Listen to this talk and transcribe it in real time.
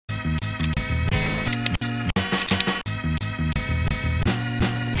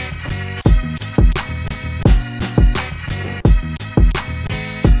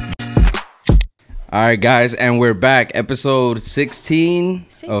All right, guys, and we're back. Episode 16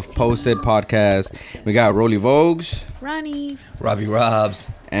 of Posted Podcast. We got Rolly Vogues, Ronnie, Robbie Robs,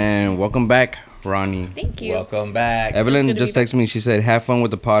 and welcome back, Ronnie. Thank you. Welcome back. Evelyn just texted me. She said, "Have fun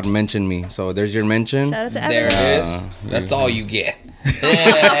with the pod. Mention me." So there's your mention. Shout out to Evelyn. There it is. That's all you get. Oh,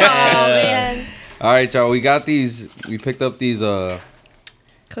 man. All right, y'all. We got these. We picked up these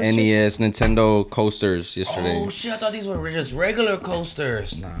Coasters? NES Nintendo coasters yesterday. Oh shit! I thought these were just regular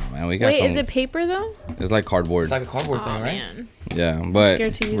coasters. Nah, man, we got Wait, some. is it paper though? It's like cardboard. It's like a cardboard Oh, thing, right? man. Yeah, but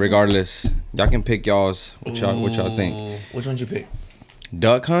scared to use regardless, y'all can pick y'all's. What y'all think? Ooh, which one you pick?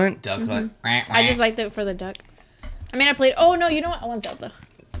 Duck Hunt. Duck Hunt. I just liked it for the duck. I mean, I played. Oh no, you know what? I want Zelda.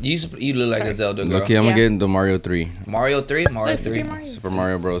 You look like a Zelda girl. Okay, I'm Yeah. gonna get the Mario 3. Mario 3? Mario Look, 3. Super Mario. Super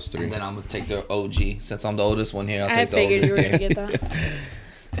Mario Bros. 3. And then I'm gonna take the OG. Since I'm the oldest one here, I'll I take the figured you oldest were gonna game. get that.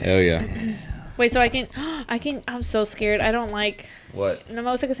 Hell yeah. Wait, so I can. I'm so scared. I don't like. What? No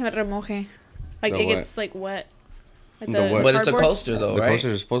me gusta que se me remoje. Like The it what? gets like wet. Like The what? But it's a cardboard. coaster though, The right?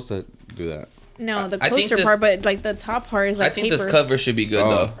 coasters are supposed to do that. No, the I think coaster this- part, but like the top part is like I think paper. this cover should be good Oh.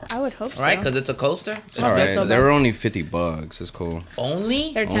 though. I would hope so. Right? Because it's a coaster. It's All All right, right, so they bad. were only $50. It's cool.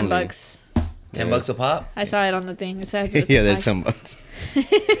 only They're Only. $10. $10 a pop. I saw it on the thing. It said at the Yeah, they're top. $10. He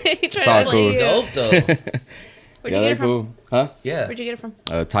tried It's to all play cool. you. Dope though. Where'd Yeah, you get they're it from? cool. Huh? Yeah. Where'd you get it from?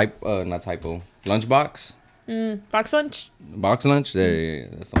 Not typo. Lunchbox? Box lunch. Box lunch? Yeah,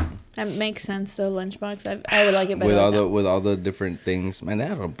 that's something. That makes sense. though. Lunchbox. I would like it better. With all the different things. Man, they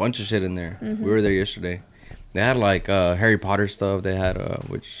had a bunch of shit in there. We were there yesterday. They had like Harry Potter stuff. They had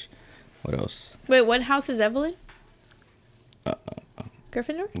what else? Wait, what house is Evelyn?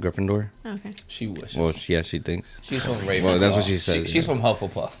 Gryffindor. Gryffindor. Oh, okay. She wishes. Well, she thinks. She's from Ravenclaw. Well, that's what she says, She's yeah. from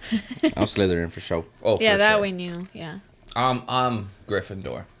Hufflepuff. I'm Slytherin for sure. Oh, Yeah, for that sure. we knew. Yeah. I'm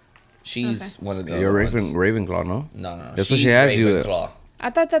Gryffindor. She's Okay. one of the You're other ones. Ravenclaw, no? No. That's what She's she has you. Ravenclaw. I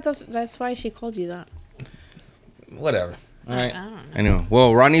thought that's why she called you that. Whatever. All right. I don't know. Anyway,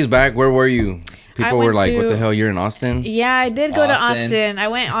 well, Ronnie's back. Where were you? People were went like, "What to- the hell? You're in Austin? Yeah, I did go to Austin. Austin. I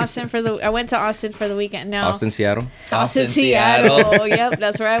went to Austin for the weekend. No. Austin, Seattle." Austin, Austin, Seattle. Seattle. Yep,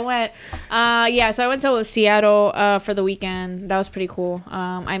 that's where I went. Yeah, so I went to Seattle for the weekend. That was pretty cool.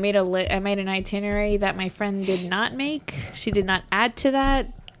 I made an itinerary that my friend did not make. She did not add to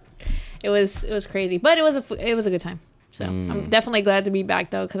that. It was crazy, but it was a good time. So I'm definitely glad to be back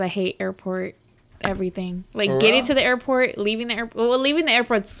though, because I hate airport everything. Like For getting real? to the airport, leaving the airport. Well, leaving the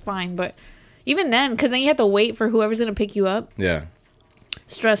airport's fine, but even then, because then you have to wait for whoever's gonna pick you up. Yeah.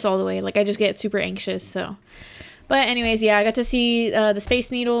 Stress all the way. Like I just get super anxious. So, but anyways, yeah, I got to see the Space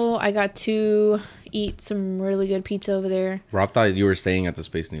Needle. I got to eat some really good pizza over there. Rob thought you were staying at the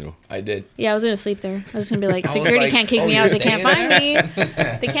Space Needle. I did. Yeah, I was gonna sleep there. I was gonna be like, I was security like, can't kick oh, me you're out. They can't staying find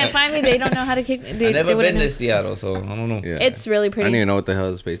me. They can't find me. They don't know how to kick me. I've never they wouldn't been to know. Seattle, so I don't know. Yeah. It's really I don't pretty. even know what the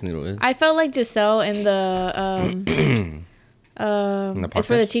hell the Space Needle is. I felt like Giselle in the it's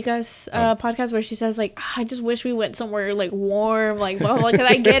for the chicas podcast where she says like, I just wish we went somewhere like warm, like blah blah. Because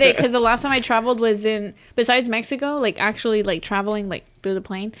I get it, because the last time I traveled was in, besides Mexico, like actually like traveling like through the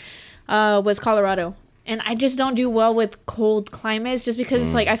plane, was Colorado. And I just don't do well with cold climates, just because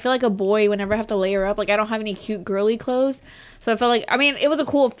it's like I feel like a boy whenever I have to layer up. Like I don't have any cute girly clothes, so I felt like, I mean, it was a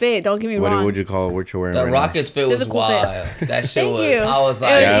cool fit. Don't get me wrong. What would you call it? What you're wearing? The right Rockets fit It was was a cool fit. wild. That shit Thank was. you. I was It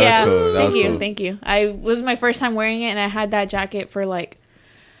like, Yeah, that was cool. That was Thank you. cool. Thank you. It was my first time wearing it, and I had that jacket for like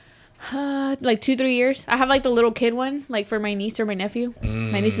 2-3 years. I have like the little kid one, like for my niece or my nephew.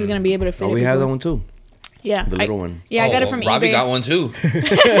 My niece is gonna be able to fit. Oh, it we have that before. one too. Yeah, The little one. Yeah, I got it from Robbie eBay. got one too.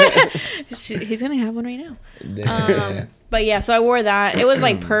 He's gonna have one right now. But yeah, so I wore that. It was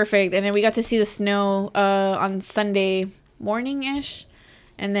like perfect, and then we got to see the snow on Sunday morning ish,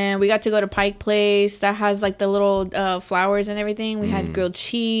 and then we got to go to Pike Place that has like the little flowers and everything. We had grilled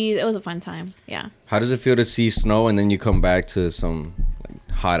cheese. It was a fun time. Yeah. How does it feel to see snow and then you come back to some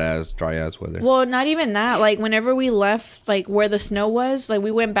like, hot ass, dry ass weather? Well, not even that. Like whenever we left, like where the snow was, like we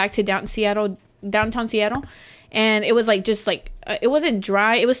went back to downtown Seattle, and it was like just like it wasn't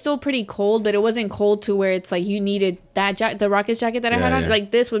dry. It was still pretty cold, but it wasn't cold to where it's like you needed that the Rockets jacket that I had on. Yeah.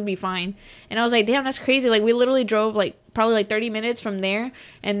 Like this would be fine. And I was like, damn, that's crazy. Like we literally drove like probably like 30 minutes from there,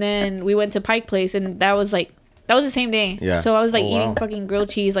 and then we went to Pike Place, and that was the same day. Yeah. So I was like Oh, eating wow. fucking grilled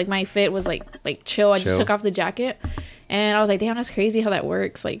cheese. Like my fit was like chill. I just Chill. took off the jacket. And I was like, damn, that's crazy how that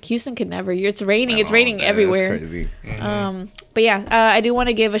works. Like Houston could never. It's raining. It's raining That's everywhere. crazy. But yeah, I do want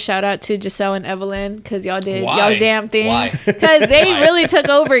to give a shout out to Giselle and Evelyn, because y'all did Why? y'all's damn thing. Why? Because they Why? really took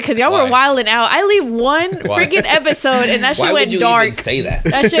over, because y'all were Why? wilding out. I leave one Why? freaking episode and that shit Why went would you dark. even say that?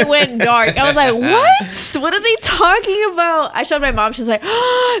 That shit went dark. I was like, what? What are they talking about? I showed my mom. She's like,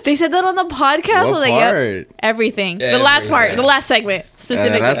 oh, they said that on the podcast. I What was like, part? yep. Everything. The last part. Everything. The last segment.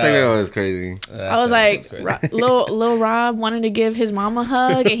 Specifically. That segment was crazy. I was like, Lil Rob wanted to give his mom a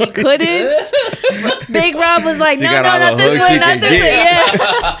hug and he couldn't. Big Rob was like, no, not this way, not this way. Yeah.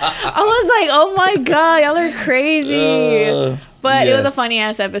 I was like, oh my God, y'all are crazy. But it was a funny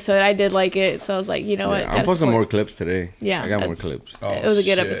ass episode. I did like it. So I was like, you know what? I'm posting more clips today. Yeah. I got more clips. It was a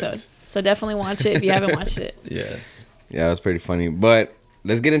good episode. So definitely watch it if you haven't watched it. Yes. Yeah, it was pretty funny. But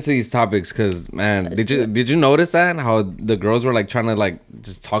let's get into these topics because, man, did you notice that? How the girls were like trying to like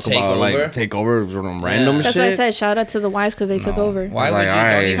just take over from random shit? That's why I said shout out to the wives because they took over. Why would you?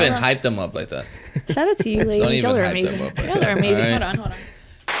 Don't even hype them up like that. Shout out to you, ladies. Y'all are amazing. Y'all are amazing. Hold on.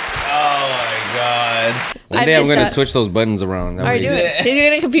 Oh my God. One day I'm going to switch those buttons around. Are you doing it? You're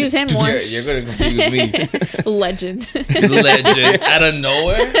going to confuse him once. You're going to confuse me. Legend. Out of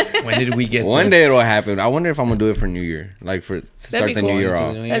nowhere? When did we get One day it'll happen. I wonder if I'm going to do it for New Year. Like for start the New Year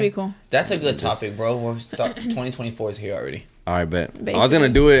off. That'd be cool. That's a good topic, bro. 2024 is here already. All right, bet. Basically. I was going to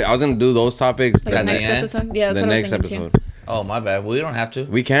do it. I was going to do those topics. Like the next episode? Yeah, that's the what next I was thinking episode. too. Oh, my bad. We don't have to.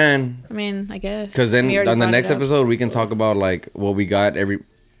 We can. I mean, I guess. Because then on the next episode, we can talk about like what we got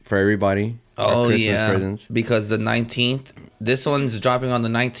for everybody. Oh, Christmas presents. Because the 19th, this one's dropping on the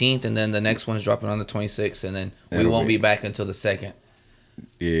 19th, and then the next one's dropping on the 26th, and then we won't be back until the 2nd.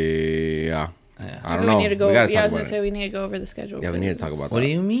 Yeah. I don't know. We was going to say we need to go over the schedule. Yeah, we need to talk about that. What do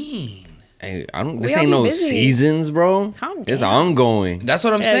you mean? Hey, this ain't no seasons, bro. Calm down. It's ongoing. That's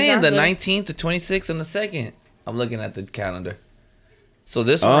what I'm saying. Exactly. The 19th, the 26th, and the 2nd. I'm looking at the calendar. So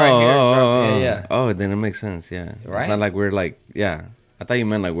this one right here is dropping. Yeah. Oh, then it makes sense. Yeah. Right? It's not like we're like, yeah. I thought you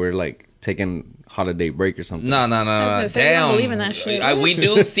meant like we're like taking holiday break or something. No. Damn. I don't believe in that shit. We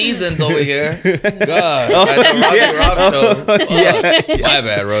do seasons over here. God. At the Rob show. Yeah. My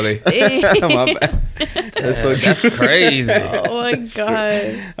bad, Rolly. My bad. That's crazy. Oh my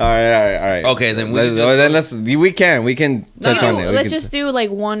God. All right. Okay, then we can touch on it. Let's just do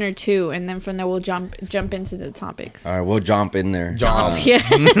like one or two, and then from there we'll jump into the topics. All right, we'll jump in there. Yeah.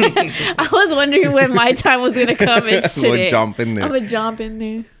 I was wondering when my time was gonna come. It's today. We'll jump in there. I'm gonna jump in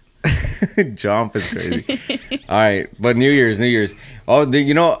there. Jump is crazy. All right, but New Year's. Oh,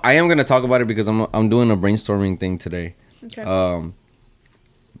 I am gonna talk about it because I'm doing a brainstorming thing today. Okay.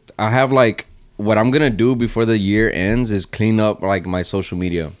 I have like what I'm gonna do before the year ends is clean up like my social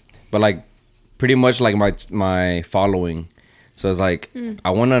media, but like pretty much like my following. So it's like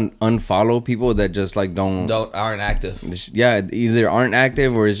I want to unfollow people that just like aren't active. Yeah, either aren't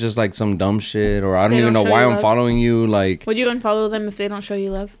active or it's just like some dumb shit, or I don't even know why I'm following you. Like, would you unfollow them if they don't show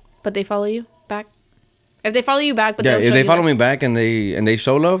you love, but they follow you back? If they follow you back, but if they follow me back and they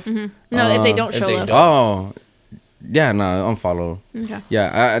show love. Mm-hmm. No, if they don't show love. Oh, yeah, no, unfollow. Okay.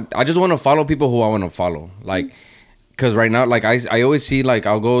 Yeah, I just want to follow people who I want to follow, like, cause right now, like I always see like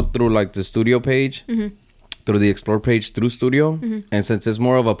I'll go through like the studio page. Mm-hmm. Through the explore page through studio, and since it's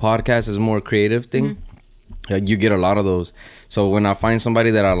more of a podcast, it's more creative thing, you get a lot of those. So when I find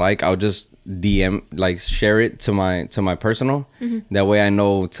somebody that I like, I'll just DM, like share it to my personal. That way I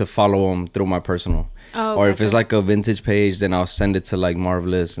know to follow them through my personal. Or if it's like a vintage page, then I'll send it to like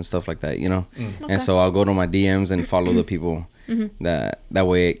Marvelous and stuff like that, you know. Okay. And so I'll go to my DMs and follow the people. That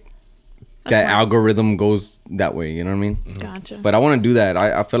way that algorithm goes that way, you know what I mean? Gotcha. But I want to do that.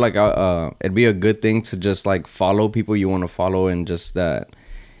 I feel like it'd be a good thing to just like follow people you want to follow, and just that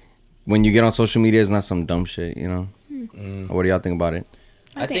when you get on social media, it's not some dumb shit, you know? What do y'all think about it?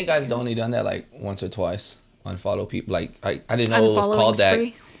 I think I've only done that like once or twice. Unfollow people. Like I didn't know it was called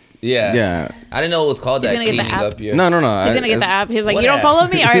that. Yeah. I didn't know it was called that. Cleaning up your. No. He's gonna get the app. He's like, you don't follow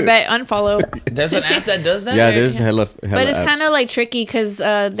me? All right, bet unfollow. There's an app that does that. Yeah, there's hella but it's apps. kind of like tricky because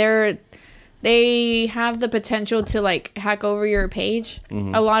they have the potential to like hack over your page.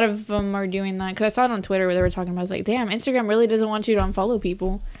 A lot of them are doing that because I saw it on Twitter where they were talking about. I was like, damn, Instagram really doesn't want you to unfollow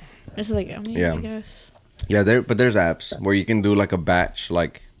people. It's like, I mean, I guess. Yeah, there's apps where you can do like a batch,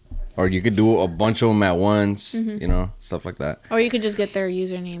 like, or you could do a bunch of them at once, you know, stuff like that. Or you could just get their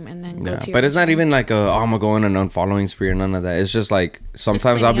username and then go to your But it's not even like I'm gonna go on an unfollowing spree or none of that. It's just like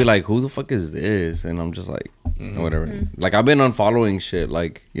sometimes I'll be like, who the fuck is this? And I'm just like, whatever. Like I've been unfollowing shit,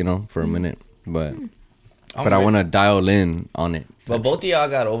 like, you know, for a minute. But I want to dial in on it. But both of y'all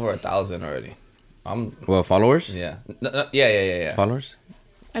got over 1,000 already. Followers? Yeah. Yeah. Followers?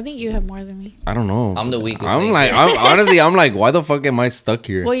 I think you have more than me. I don't know. I'm the weakest. I'm like, why the fuck am I stuck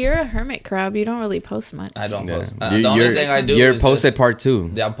here? Well, you're a hermit crab. You don't really post much. I don't post. The only thing I do you're posted part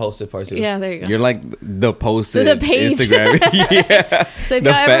 2. Yeah, I'm posted part 2. Yeah, there you go. You're like the posted the page. Instagram. Yeah. So if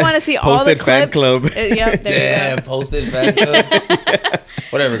y'all ever want to see all the clips. Fan club. Yeah, there you go. Posted fan club.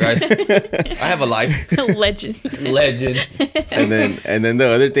 Whatever, guys. I have a life. Legend. And then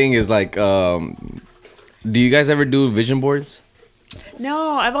the other thing is like, do you guys ever do vision boards?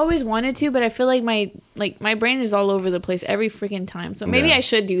 No, I've always wanted to, but I feel like my brain is all over the place every freaking time. So maybe I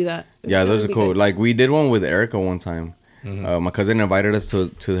should do that. Yeah, those are cool. Good. Like we did one with Erica one time. Mm-hmm. My cousin invited us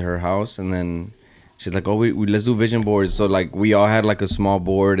to her house, and then she's like, "Oh, we let's do vision boards." So like we all had like a small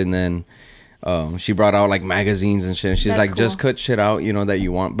board, and then she brought out like magazines and shit. And she's like, cool. Just cut shit out, that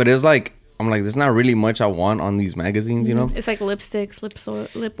you want. But it's like, I'm like, there's not really much I want on these magazines, It's like lipsticks,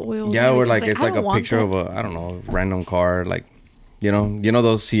 lip oils. Yeah, or like it's like a picture of a, I don't know, random car, like,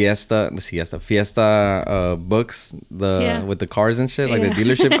 those fiesta books, with the cars and shit, like the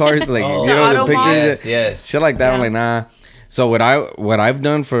dealership cars, like the pictures, yes, shit like that. Yeah. I'm like, nah. So what I've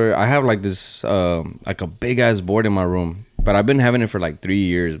done I have like this like a big ass board in my room, but I've been having it for like 3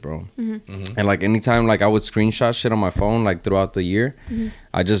 years, bro. And like anytime like I would screenshot shit on my phone like throughout the year,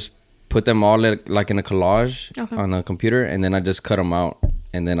 I just put them all like in a collage on the computer, and then I just cut them out,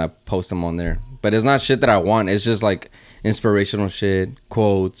 and then I post them on there. But it's not shit that I want. It's just like inspirational shit,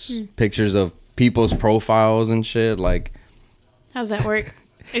 quotes, pictures of people's profiles and shit. Like, how's that work?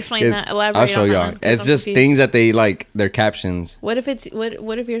 Explain that. Elaborate. I'll show y'all. It's just things that they like. Their captions. What if it's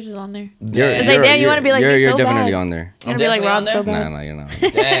what if yours is on there? It's like, damn, you want to be like, you're so definitely bad. On there. You want to be like Rob so bad? Nah, you're not.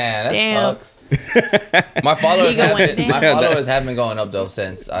 Damn, that sucks. My followers have been going up though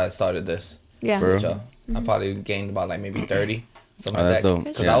since I started this. Yeah. I probably gained about like maybe 30, something like that.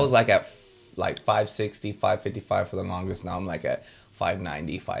 Because I was like at like 560, 555 for the longest. Now I'm like at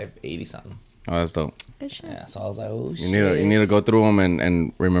 590, 580 something. Oh, that's dope. Good shit. Yeah, so I was like, oh shit. You need to go through them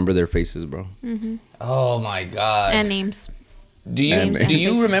and remember their faces, bro. Oh my god. And names. Do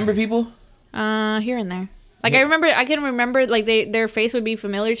you remember people? Here and there. Like I can remember like their face would be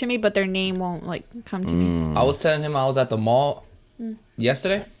familiar to me, but their name won't like come to me. I was telling him I was at the mall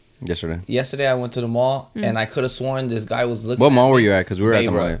yesterday. Yesterday I went to the mall and I could have sworn this guy was looking. What mall were you at? Because we were at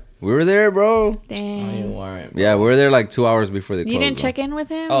the mall. We were there, bro. Damn. No, you weren't. Bro. Yeah, we were there like 2 hours before they closed. You didn't check in with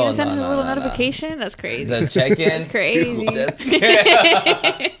him? Oh, you didn't send him a little notification? That's crazy. The check-in? That's crazy.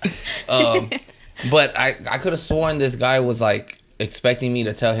 But I could have sworn this guy was like expecting me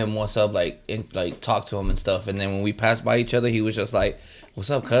to tell him what's up, like talk to him and stuff. And then when we passed by each other, he was just like,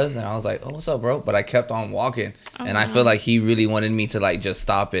 "What's up, cuz?" And I was like, "Oh, what's up, bro?" But I kept on walking, and I feel like he really wanted me to like just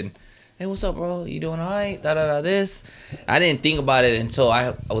stop and, "Hey, what's up, bro? You doing all right? This." I didn't think about it until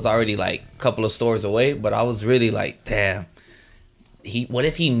I was already like a couple of stores away, but I was really like, damn. What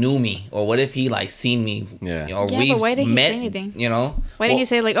if he knew me, or what if he like seen me? Yeah. Or we've why did met. He say anything? Why didn't he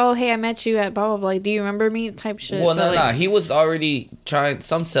say like, "Oh, hey, I met you at blah blah blah"? Like, do you remember me? Type shit. Well, no. He was already trying.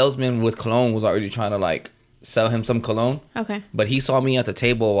 Some salesman with cologne was already trying to like sell him some cologne. Okay. But he saw me at the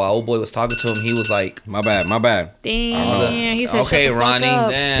table while old boy was talking to him. He was like, "My bad." Damn. He said, "Okay, Ronnie.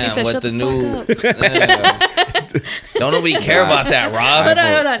 Damn, with the new." Don't nobody care about that, Rob. Hold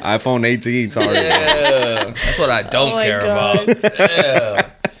on. iPhone 18. Sorry. Yeah, that's what I don't care about. Yeah.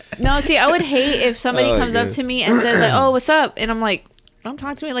 No, see, I would hate if somebody comes up to me and says like, "Oh, what's up?" And I'm like, "Don't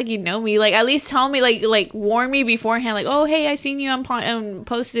talk to me like you know me. Like, at least tell me, like warn me beforehand. Like, oh, hey, I seen you on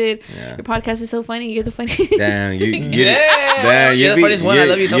posted. Yeah. Your podcast is so funny. You're the funniest." Damn, you're the funniest one. I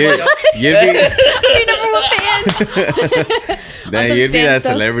love you so much. You're number one fan. Damn, you'd be that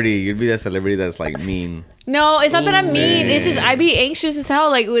celebrity. You'd be that celebrity that's like mean. No, it's not that I'm mean. It's just I be anxious as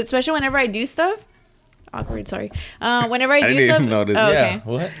hell. Like, especially whenever I do stuff. Awkward, sorry. Whenever I do stuff. Even notice. Oh, okay. Yeah.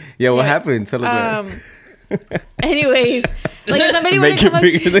 What? Yeah, what happened? Tell us. Anyways, like if somebody were to come up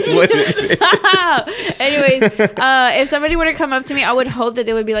to Stop. Anyways, if somebody were to come up to me, I would hope that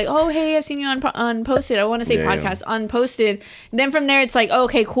they would be like, "Oh, hey, I've seen you on Posted." I want to say podcast on Posted. Then from there, it's like, oh,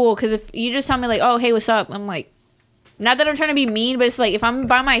 okay, cool. Because if you just tell me like, "Oh, hey, what's up?" I'm like, not that I'm trying to be mean, but it's like if I'm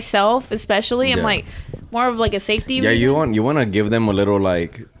by myself, especially, I'm like more of like a safety. reason. You want to give them a little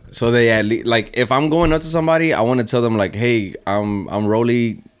like. So they at least like if I'm going up to somebody, I want to tell them like, "Hey, I'm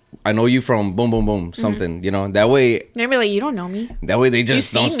Rolly. I know you from boom boom boom something." That way they'll be like, "You don't know me." That way they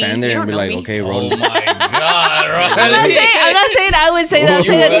just don't stand there and be like, "Okay, Rolly." Oh my god, Rolly. I'm not saying I would say that.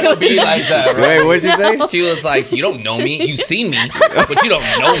 You were gonna be like that, right? Wait, what'd you say? She was like, "You don't know me. You seen me, but you don't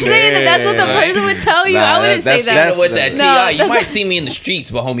know me." That's what the person would tell you. I wouldn't say that. That's with that T.I. You might see me in the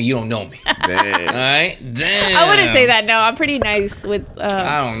streets, but homie, you don't know me. All right, damn. I wouldn't say that. No, I'm pretty nice with.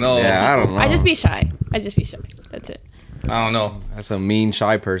 I don't know. Yeah, I don't know. I just be shy. That's it. I don't know. That's a mean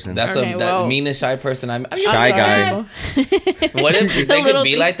shy person. That's that meanest shy person I'm shy guy. What if they could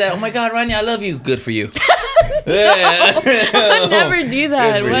be like that? Oh my god, Ronnie, I love you. Good for you. I would never do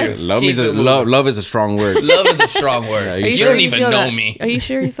that. What? Love is a strong word. Love is a strong word. Yeah, you don't even know me. Are you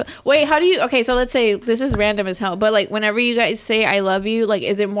sure you feel? Wait, how do you? Okay, so let's say this is random as hell, but like whenever you guys say I love you, like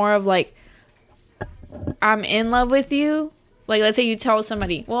is it more of like I'm in love with you, Like, let's say you tell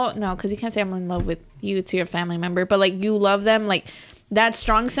somebody, well, no, because you can't say I'm in love with you to your family member, but like you love them, like that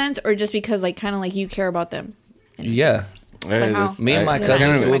strong sense, or just because like kind of like you care about them. Yeah. Like how? Me and my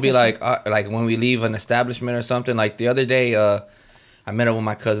cousins will be like when we leave an establishment or something. Like the other day, I met up with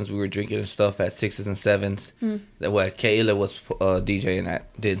my cousins. We were drinking and stuff at 6s and 7s. That what Kayla was DJing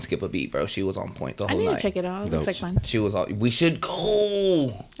at. Didn't skip a beat, bro. She was on point the whole night. I need to check it out. It looks like fun. She was all. We should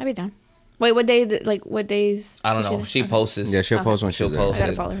go. I'd be down. Wait, what day? Like what days? I don't know. She posts. Yeah, she'll post when she'll post. I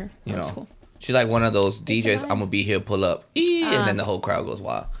gotta follow her. You know, cool. She's like one of those DJs. I'm gonna be here, pull up, and then the whole crowd goes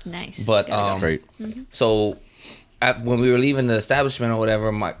wild. Nice. But great. So. When we were leaving the establishment or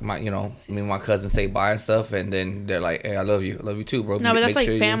whatever, my me and my cousins say bye and stuff, and then they're like, "Hey, I love you too, bro." No, but that's like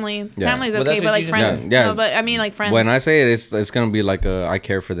family. Family's okay, but like friends. Yeah. No, but I mean like friends. When I say it, it's gonna be like I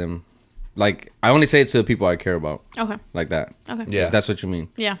care for them. Like I only say it to the people I care about. Okay. Like that. Okay. Yeah. If that's what you mean.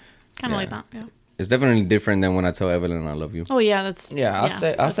 Yeah. Kind of like that. Yeah. It's definitely different than when I tell Evelyn I love you. Oh yeah, that's. Yeah,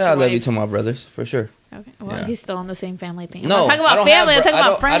 I say I love you to my brothers for sure. Okay. Well, he's still on the same family thing. No, I'm not talking about family. I'm talking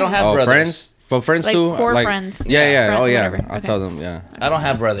about friends. I don't have brothers. Friends. For friends like too, core like friends. Yeah. Friend, Oh yeah. whatever. I'll tell them. Yeah. I don't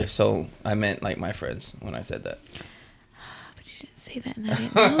have brothers, so I meant like my friends when I said that. But you didn't say that, and I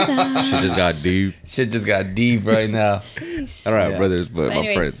didn't know that. Shit just got deep. Shit just got deep right now. I don't have brothers, but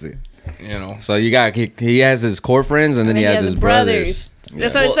my friends. You know. So you got he has his core friends, and then he has his brothers. Yeah.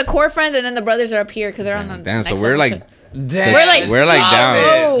 So it's the core friends, and then the brothers are up here because they're on the. Damn. So next we're like. episode. Damn. We're like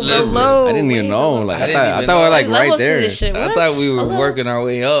down. Low. I didn't even know. Like I thought we were like There's right there. I thought we were working our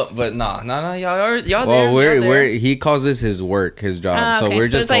way up, but no, y'all well, there. we're he calls this his work, his job. Okay. So we're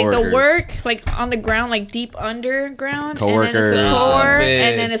just it's like coworkers. the work, like on the ground, like deep underground, Coworkers. and then it's the core,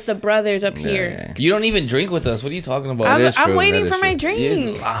 and then it's the brothers up here. Yeah. You don't even drink with us. What are you talking about? I'm waiting for my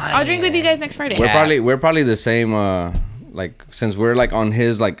drink. I'll drink with you guys next Friday. We're probably the same. Like since we're like on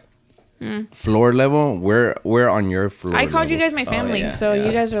his like. Floor level, we're on your floor. I called you guys my family, so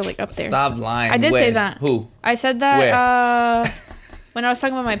you guys are like up there. Stop lying. I did say that. Who? I said that when I was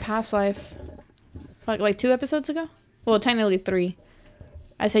talking about my past life, like 2 episodes ago. Well, technically 3.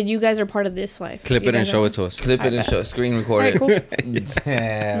 I said you guys are part of this life. Clip it and show it to us. Clip it and show. Screen record it. Cool.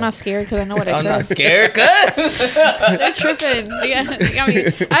 I'm not scared because I know what I said. I'm not scared, cuz. They're tripping.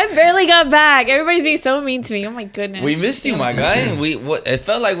 I barely got back. Everybody's being so mean to me. Oh my goodness. We missed you, my guy. It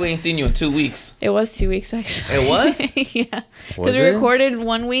felt like we ain't seen you in 2 weeks. It was 2 weeks actually. It was? Yeah. Because we recorded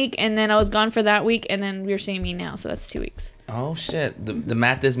 1 week and then I was gone for that week and then you're seeing me now, so that's 2 weeks. Oh shit. The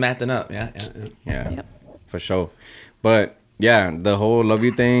math is mathing up. Yeah. Yep. For sure. But yeah, the whole love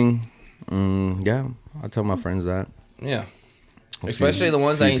you thing. Yeah, I tell my friends that. Yeah. Especially the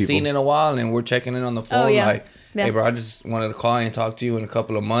ones I ain't seen in a while and we're checking in on the phone. Like, hey, bro, I just wanted to call and talk to you in a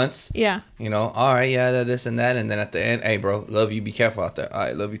couple of months. Yeah. You know, all right, yeah, this and that. And then at the end, hey, bro, love you. Be careful out there. All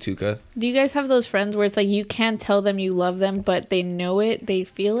right, love you too, cuz. Do you guys have those friends where it's like you can't tell them you love them, but they know it, they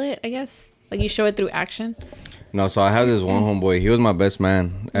feel it, I guess? Like you show it through action? No, so I have this one homeboy. He was my best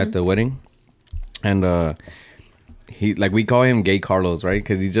man at the wedding. And he, like, we call him Gay Carlos, right?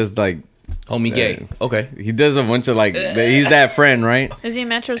 Because he just, like... Homie gay. Okay. He does a bunch of, like... He's that friend, right? Is he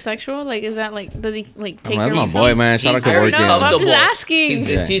metrosexual? Like, is that, like... Does he, like, take your... That's my boy, man. Shout out to working. No, I'm just asking.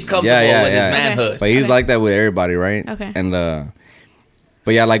 He's comfortable with his manhood. But he's like that with everybody, right? Okay. And,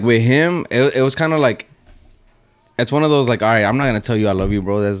 but yeah, like, with him, it was kind of like... It's one of those, like, all right, I'm not going to tell you I love you,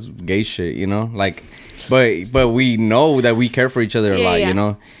 bro. That's gay shit, you know? Like... But we know that we care for each other a lot, you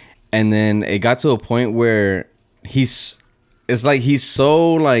know? And then it got to a point where it's like he's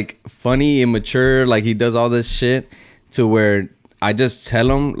so, like, funny, immature, like, he does all this shit to where I just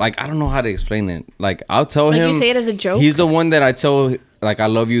tell him, like, I don't know how to explain it. Like, I'll tell him. You say it as a joke? He's the one that I tell, like, I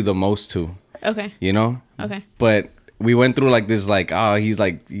love you the most to. Okay. You know? Okay. But we went through, like, this, like, he's,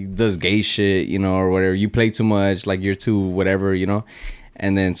 like, he does gay shit, you know, or whatever. You play too much, like, you're too whatever, you know?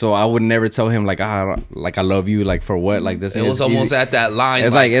 And then, so I would never tell him, like, I love you, like, for what, like this. It was almost at that line.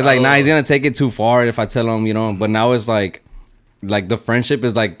 It's like, nah, he's gonna take it too far if I tell him, you know. But now it's like the friendship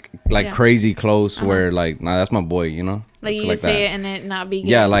is like crazy close, where like, nah, that's my boy, you know. Like you say it and it not be.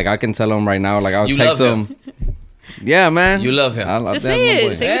 Yeah, like I can tell him right now, like I'll text him. Yeah, man. You love him. I love just say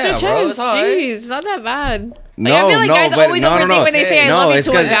it. Say it to your chest. Jeez, it's not that bad. No, like, I feel like guys always overthink when they say I love you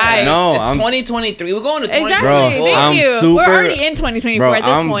to a guy. No, it's 2023. We're going to 2024. Exactly. Thank you. We're already in 2024 at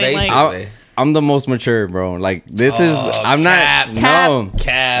this point. Like, I'm the most mature, bro. Like this is. I'm not. No.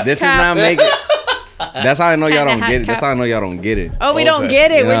 Cap. This is not making. That's how I know y'all don't get it. That's how I know y'all don't get it. Oh, we don't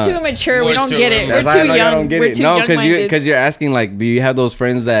get it. We're too immature. We don't get it. We're too young. We're too young. No, because you're asking, like, do you have those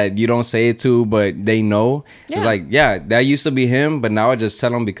friends that you don't say it to, but they know? Yeah. It's like, yeah, that used to be him, but now I just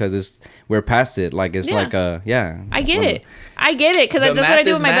tell them because we're past it. Like, it's like I get it. I get it because that's what I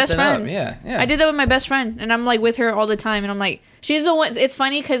do with my best friend. Yeah. I did that with my best friend, and I'm like with her all the time, and I'm like, she's the one. It's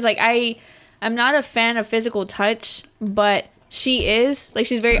funny because like I'm not a fan of physical touch, but she is. Like,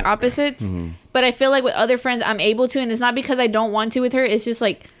 she's very opposites. But I feel like with other friends, I'm able to, and it's not because I don't want to with her. It's just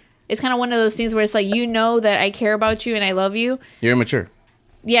like, it's kind of one of those things where it's like, you know that I care about you and I love you. You're immature.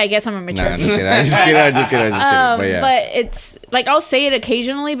 Yeah, I guess I'm immature. Nah, I'm just kidding. But yeah. But it's like, I'll say it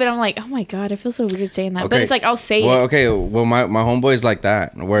occasionally, but I'm like, oh my God, I feel so weird saying that. Okay. But it's like, I'll say it. Okay, well, my homeboy's like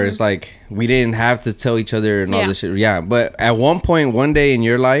that, where it's like, we didn't have to tell each other and all this shit. Yeah, but at one day in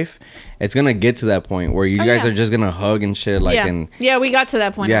your life, it's gonna get to that point where you guys are just gonna hug and shit. Like, yeah, we got to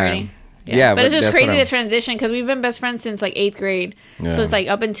that point already. Yeah, but it's just crazy the transition because we've been best friends since like 8th grade. Yeah. So it's like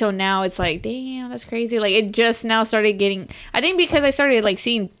up until now, it's like, damn, that's crazy. Like, it just now started getting, I think because I started like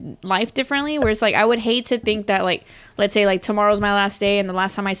seeing life differently, where it's like, I would hate to think that like, let's say like tomorrow's my last day and the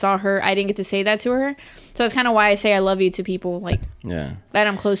last time I saw her, I didn't get to say that to her. So that's kind of why I say I love you to people like that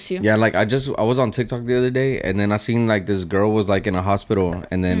I'm close to. Yeah, like I was on TikTok the other day and then I seen like this girl was like in a hospital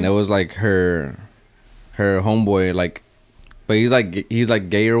and then there was like her homeboy, like, but he's like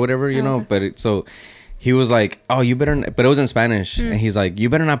gay or whatever, you know. But so he was like, oh, you better, but it was in Spanish, and he's like, you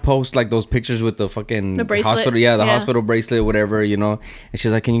better not post like those pictures with the fucking hospital, hospital bracelet, whatever, you know. And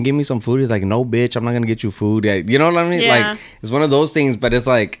she's like, can you give me some food? He's like, no, bitch, I'm not gonna get you food. Yeah, you know what I mean? Like, it's one of those things, but it's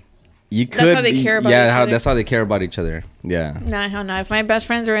like, that's how they care about each other. That's how they care about each other. Yeah. Nah, hell no. If my best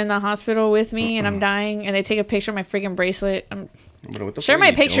friends are in the hospital with me and I'm dying and they take a picture of my freaking bracelet, share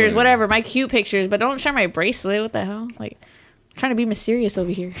my pictures, whatever, my cute pictures, but don't share my bracelet. What the hell? Like, I'm trying to be mysterious over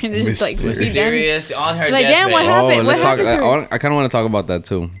here. And it's just like mysterious on her like, deathbed. What happened? Let's talk. I kind of want to talk about that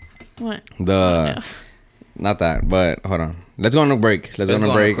too. What? Not that, but hold on. Let's go on a break. Let's go on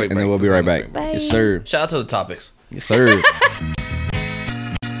a break, and then we'll be right back. Bye. Yes, sir. Shout out to the topics. Yes, sir.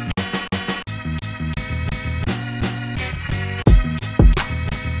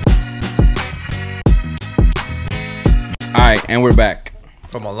 All right, and we're back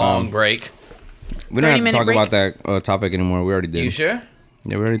from a long break. We don't have to talk about that topic anymore. We already did. You sure?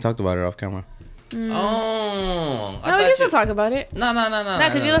 Yeah, we already talked about it off camera. Oh, no, we can still talk about it. No,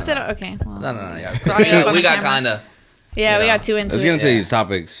 because you left it. Okay. Well. No. Yeah. We got kind of. Yeah, we got too into it. Let's get into these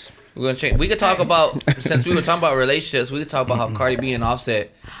topics. We're gonna change. We could talk about, since we were talking about relationships, we could talk about how Cardi B and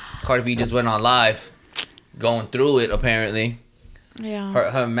Offset. Cardi B just went on live, going through it apparently. Yeah.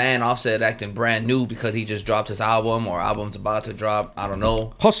 Her man Offset acting brand new because he just dropped his album or album's about to drop. I don't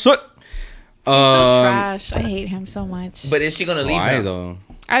know. Offset. He's so trash. I hate him so much. But is she gonna leave him though?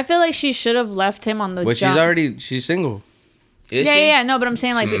 I feel like she should have left him on the jump. But she's single. Is she? Yeah. No, but I'm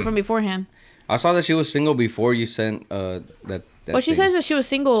saying like from beforehand. I saw that she was single before you sent that. Well, she says that she was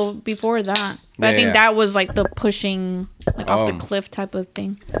single before that, but I think that was like the pushing like off the cliff type of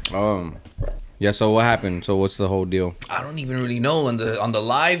thing. Yeah. So what happened? So what's the whole deal? I don't even really know. On the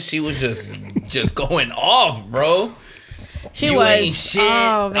live, she was just going off, bro. She was. Ain't shit.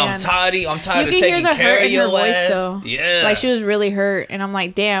 Oh, man. I'm tired of taking care of your ass. Though. Yeah. Like, she was really hurt. And I'm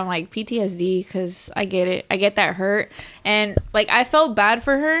like, damn, like, PTSD, because I get it. I get that hurt. And, like, I felt bad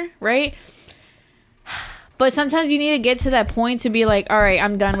for her, right? But sometimes you need to get to that point to be like, all right,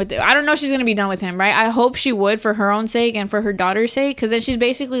 I'm done with it. I don't know if she's going to be done with him, right? I hope she would for her own sake and for her daughter's sake. Because then she's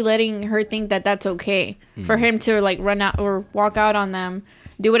basically letting her think that that's okay. For him to, like, run out or walk out on them.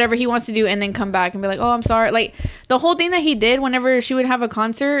 Do whatever he wants to do and then come back and be like, oh, I'm sorry. Like, the whole thing that he did whenever she would have a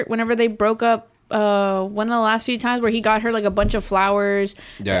concert, whenever they broke up one of the last few times where he got her like a bunch of flowers.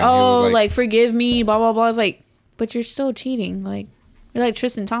 Yeah, oh, like, forgive me, blah, blah, blah. I was like, but you're still cheating. Like, you're like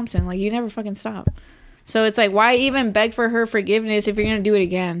Tristan Thompson. Like, you never fucking stop. So it's like, why even beg for her forgiveness if you're going to do it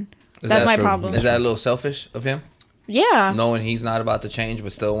again? That's my problem. Is that a little selfish of him? Yeah. Knowing he's not about to change,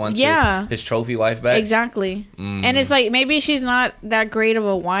 but still wants his trophy wife back. Exactly. And it's like, maybe she's not that great of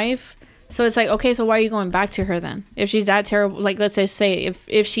a wife. So it's like, okay, so why are you going back to her then? If she's that terrible, like, let's just say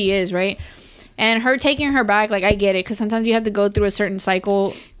if she is, right? And her taking her back, like, I get it. Because sometimes you have to go through a certain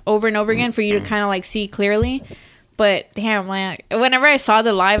cycle over and over again for you to kind of, like, see clearly. But, damn, like, whenever I saw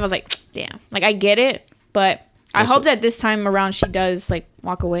the live, I was like, damn. Like, I get it. But I hope that this time around she does, like,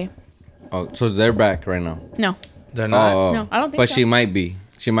 walk away. Oh, so they're back right now? No. They're not. No, I don't think so. But she might be.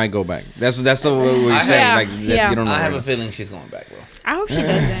 She might go back. That's what we're saying. You don't know. I have a feeling she's going back, bro. I hope she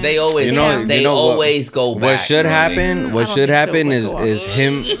doesn't. They always, always go back. What should happen? What should happen is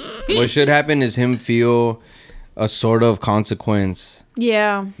him. What should happen is him feel a sort of consequence.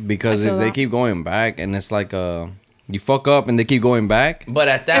 Yeah. Because if they keep going back, and it's like you fuck up and they keep going back. But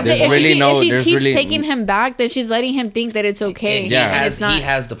at that point, if she keeps taking him back, then she's letting him think that it's okay. He has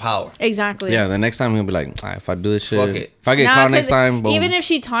the power. Exactly. Yeah, the next time he'll be like, if I do this shit, if I get caught next time, boom. Even if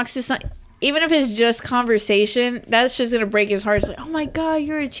she talks to even if it's just conversation, that's just gonna break his heart. It's like, oh my god,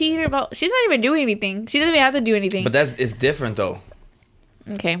 you're a cheater. But she's not even doing anything. She doesn't even have to do anything. But it's different though.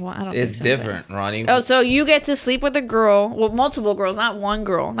 Okay, well, I don't. It's different, Ronnie. Oh, so you get to sleep with a girl, well, multiple girls, not one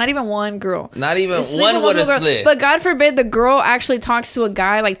girl, not even one girl. Not even one would have slid. But God forbid the girl actually talks to a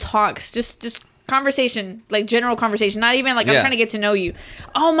guy, like talks, just conversation, like general conversation, not even like I'm trying to get to know you.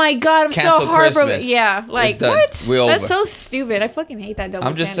 Oh my god, I'm Cancel so heartbroken. Christmas. Yeah, like what? We're That's over. so stupid. I fucking hate that double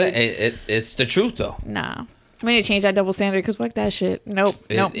standard. I'm just saying, it's the truth though. Nah. We need to change that double standard because fuck that shit. Nope.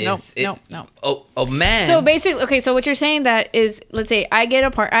 Nope. Oh man. So basically, okay. So what you're saying that is, let's say I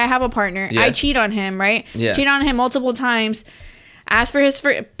have a partner. Yeah. I cheat on him, right? Yes. Cheat on him multiple times. Ask for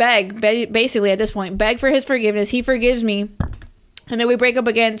basically at this point, beg for his forgiveness. He forgives me, and then we break up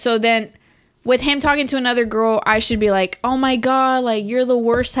again. So then, with him talking to another girl, I should be like, oh my god, like you're the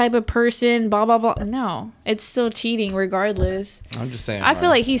worst type of person. Blah blah blah. No, it's still cheating regardless. I'm just saying. I feel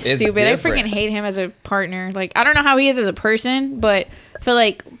like he's stupid. Different. I freaking hate him as a partner. Like, I don't know how he is as a person, but I feel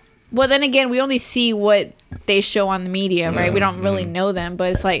like, well, then again, we only see what they show on the media, right? We don't really know them,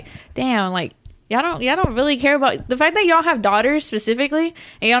 but it's like, damn, like, y'all don't really care about the fact that y'all have daughters specifically,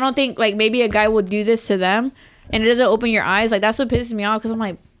 and y'all don't think like maybe a guy will do this to them, and it doesn't open your eyes. Like, that's what pisses me off, because I'm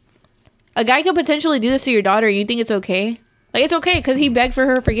like, a guy could potentially do this to your daughter, and you think it's okay? Like, it's okay because he begged for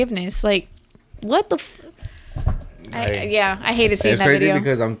her forgiveness. Like, what the I hated seeing that video. It's crazy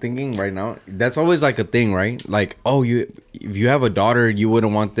because I'm thinking right now, that's always like a thing, right? Like, oh, if you have a daughter, you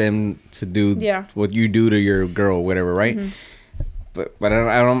wouldn't want them to do what you do to your girl, whatever, right? Mm-hmm. But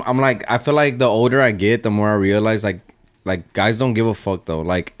I'm like, I feel like the older I get, the more I realize like guys don't give a fuck though.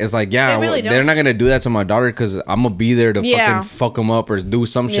 Like, it's like, yeah, they they're not gonna do that to my daughter because I'm gonna be there to fucking fuck them up or do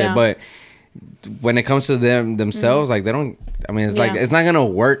some shit. But when it comes to themselves, like they don't. I mean, it's like it's not gonna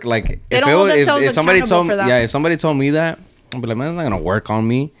work. Like if somebody told me, if somebody told me that, I'd be like, man, it's not gonna work on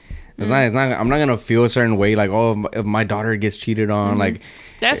me. It's not. I'm not gonna feel a certain way. Like, oh, if my daughter gets cheated on, like.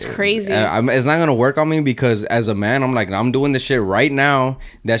 That's crazy. It's not gonna work on me because as a man, I'm like, I'm doing this shit right now.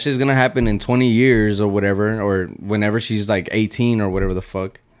 That shit's gonna happen in 20 years or whatever, or whenever she's like 18 or whatever the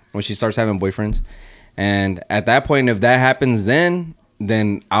fuck, when she starts having boyfriends. And at that point, if that happens, then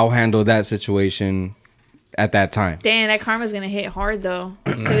I'll handle that situation at that time. Damn, that karma's gonna hit hard though.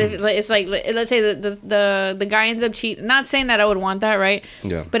 It's like, let's say the guy ends up cheating. Not saying that I would want that, right?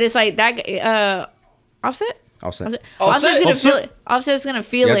 Yeah. But it's like that. Offset's gonna feel it. Offset's gonna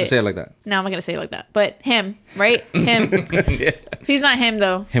feel it. You have to say it like that. No, I'm not gonna say it like that. But him, right? Him. He's not him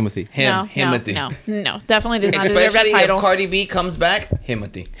though. Himothy. No, definitely does not deserve that title. Especially if Cardi B comes back,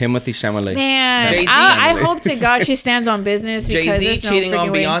 Himothy Chalamet. Man, Jay-Z. I hope to God she stands on business. Jay-Z cheating on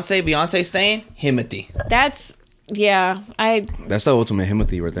Beyonce. Beyonce staying. Himothy. That's That's the ultimate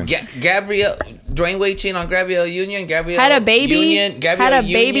Himothy right there. Gabrielle, Dwayne Wade cheating on Gabrielle Union. Gabrielle had a baby. Had a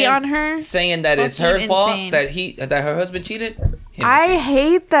baby on her, saying that it's her fault that her husband cheated. Himothy. I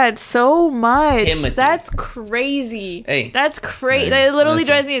hate that so much. Himothy. That's crazy. Hey, that's crazy. That literally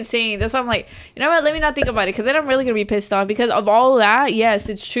drives me insane. That's why I'm like, you know what? Let me not think about it, because then I'm really gonna be pissed off because of all that. Yes,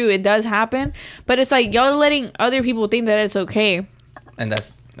 it's true. It does happen, but it's like y'all letting other people think that it's okay. And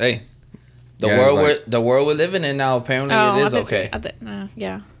that's the world we're living in now. Apparently, it is okay.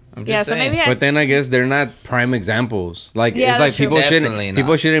 I'm just saying. But then I guess they're not prime examples. Like, it's like people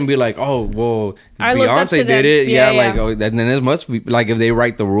shouldn't be like, oh, well, Beyonce did it. Like, then it must be like if they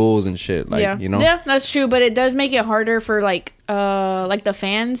write the rules and shit. Like, you know. Yeah, that's true. But it does make it harder for like the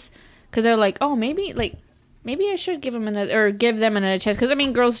fans, because they're like, oh, maybe I should give them another chance, because I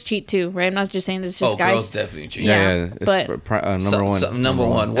mean, girls cheat too, right? I'm not just saying it's just guys. Girls definitely cheat. Yeah, but number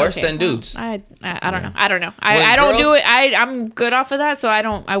one, worse than dudes. I don't know. I don't do it. I'm good off of that, so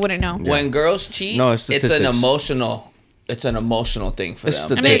I wouldn't know. When girls cheat, it's an emotional thing for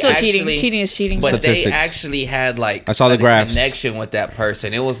them. I mean, it's still cheating. Cheating is cheating. But they actually had like I saw the graphs. Connection with that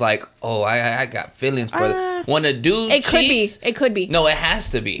person. It was like, oh, I got feelings for when a dude cheats. It could be. No, it has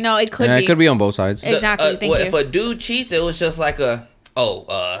to be. No, it could be. It could be on both sides. Exactly. If a dude cheats, it was just like look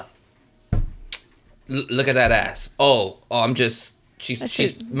at that ass. I'm just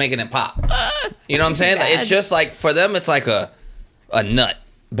she's making it pop. You know what I'm saying? Like, it's just like, for them, it's like a nut.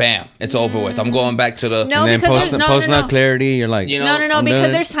 Bam, it's over with. I'm going back to the post nut clarity. You're like, no,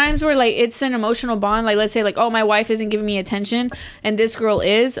 because there's times where like it's an emotional bond. Like, let's say like, oh, my wife isn't giving me attention, and this girl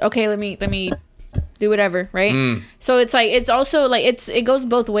is. Okay, let me do whatever, right? So it's like, it's also like it goes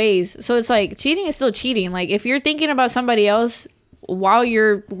both ways. So it's like, cheating is still cheating. Like, if you're thinking about somebody else while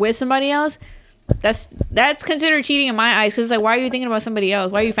you're with somebody else, that's considered cheating in my eyes, because it's like, why are you thinking about somebody else?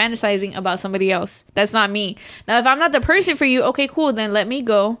 Why are you fantasizing about somebody else? That's not me. Now, if I'm not the person for you, okay, cool, then let me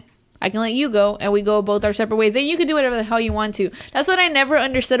go. I can let you go, and we go both our separate ways. Then you can do whatever the hell you want to. That's what I never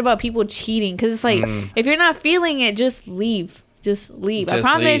understood about people cheating. Because it's like, if you're not feeling it, just leave. Just leave. I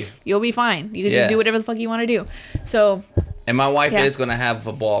promise you'll be fine. You can just do whatever the fuck you want to do. So. And my wife is going to have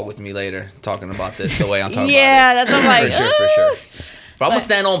a ball with me later talking about this the way I'm talking about it. Yeah, that's what I'm like. For sure. But I'm going to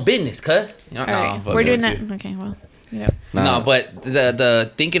stand on business, cuz. All right. We're doing that. Okay, well. No, but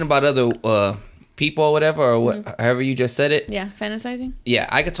the thinking about other people or whatever, or however you just said it. Yeah, fantasizing. Yeah,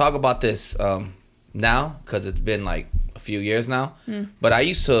 I could talk about this now because it's been like a few years now. But I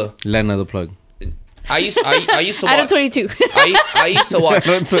used to let another plug. I used to watch. Adam 22. I used to watch.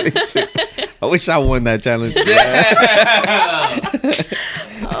 Adam 22. I wish I won that challenge.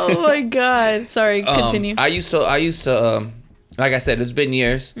 Oh my god! Sorry, continue. I used to like I said, it's been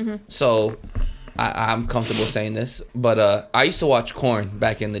years, so. I'm comfortable saying this, but I used to watch Korn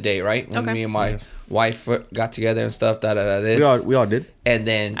back in the day, right? When me and my wife got together and stuff. This. We all did. And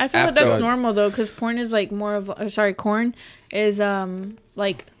then I feel like that's normal though, because porn is like more of. Korn is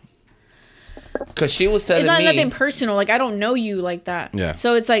like. Because she was telling me... It's not nothing personal. Like, I don't know you like that. Yeah.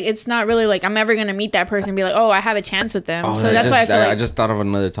 So it's like, it's not really like I'm ever going to meet that person and be like, oh, I have a chance with them. So that's why I feel like... I just thought of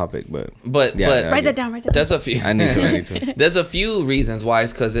another topic, but write that down. There's a few... I need to. There's a few reasons why.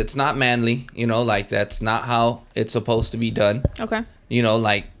 It's because it's not manly. You know, like, that's not how it's supposed to be done. Okay. You know,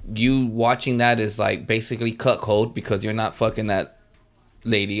 like, you watching that is, like, basically cuckold because you're not fucking that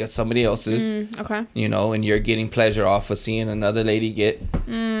lady at somebody else's. Okay. You know, and you're getting pleasure off of seeing another lady get...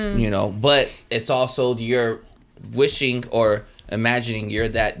 You know, but it's also you're wishing or imagining you're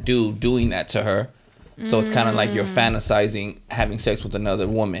that dude doing that to her. So it's kind of like you're fantasizing having sex with another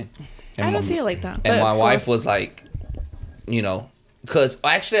woman. And I don't see it like that. And my wife was like, you know, because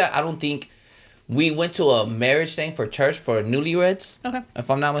actually I don't think we went to a marriage thing for church for newlyweds. Okay.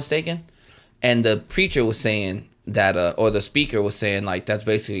 If I'm not mistaken. And the preacher was saying that, or the speaker was saying like, that's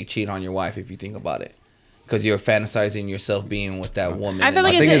basically cheating on your wife if you think about it. Because you're fantasizing yourself being with that woman. I feel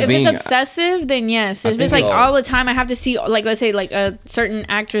like if it's obsessive, then yes. If it's like all the time I have to see, like, let's say like a certain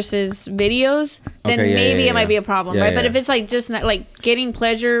actress's videos, then maybe it might be a problem, right? But if it's like just not, like getting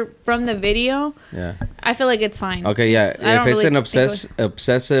pleasure from the video, I feel like it's fine. Okay, yeah. If it's an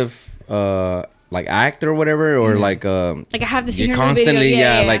obsessive like act or whatever, or like I have to see her constantly,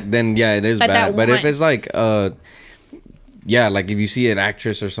 video. like then it is bad. But if it's like like if you see an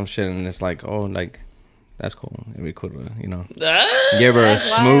actress or some shit and it's like, oh, like. That's cool. It'd be cool to, you know, give her a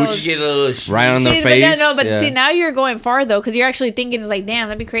smooch, get a little right on the face. But see, now you're going far though, because you're actually thinking, it's like, damn,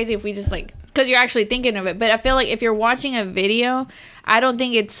 that'd be crazy if we just like, because you're actually thinking of it. But I feel like if you're watching a video, I don't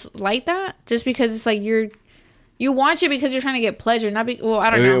think it's like that. Just because it's like you watch it because you're trying to get pleasure, not well, I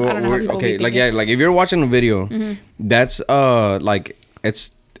don't know. I don't know how people okay, like like if you're watching a video, that's like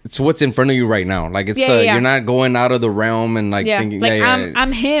it's what's in front of you right now. Like it's you're not going out of the realm and like thinking, like I'm him.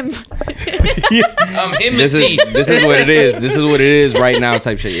 I'm him. This is what it is. This is what it is right now.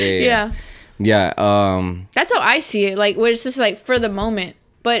 Type shit. Yeah. That's how I see it. Like, where it's just like for the moment.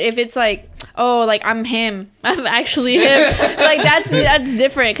 But if it's like, oh, like I'm him, I'm actually him. Like that's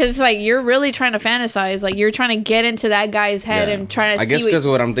different, because it's like you're really trying to fantasize. Like you're trying to get into that guy's head and trying to. I guess because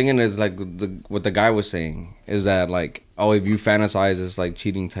what I'm thinking is like what the guy was saying is that like, oh, if you fantasize, it's like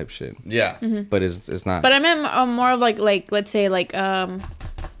cheating type shit. Yeah, but it's not. But I meant more of like let's say like somebody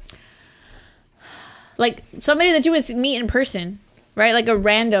that you would meet in person. Right, like a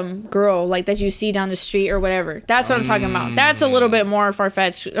random girl, like that you see down the street or whatever. That's what I'm talking about. That's a little bit more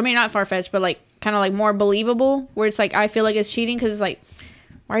far-fetched. I mean, not far-fetched, but like kind of like more believable. Where it's like I feel like it's cheating because it's like,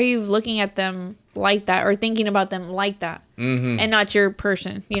 why are you looking at them like that or thinking about them like that, and not your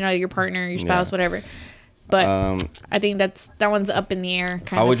person? You know, your partner, your spouse, whatever. But I think that one's up in the air.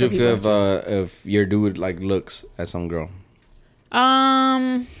 How would you feel if your dude like looks at some girl?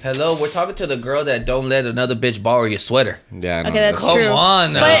 Hello, we're talking to the girl that don't let another bitch borrow your sweater. Yeah, okay, that's true. Come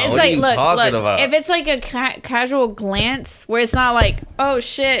on now. But it's what like, are you talking about? If it's like a casual glance where it's not like, oh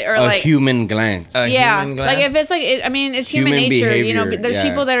shit, or like human glance. Human glance? Like if it's like, it's human nature. Behavior, you know, there's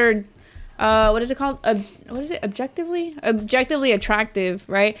people that are, what is it called? What is it? Objectively attractive,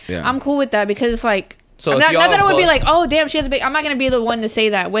 right? Yeah. I'm cool with that because it's like, so not that I would be like, oh damn, she has a big. I'm not gonna be the one to say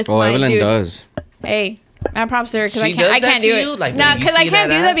that with my Evelyn dude. Does. Hey. I props to her because I can't do it. Like, no, because I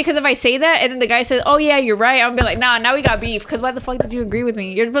can't do that because if I say that and then the guy says, "Oh yeah, you're right," I'm gonna be like, "Nah, now we got beef." Because why the fuck did you agree with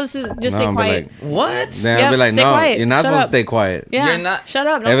me? You're supposed to just stay quiet. Like, what? Then I'll be like, "No, you're not supposed to stay quiet." Yeah, you're not. Shut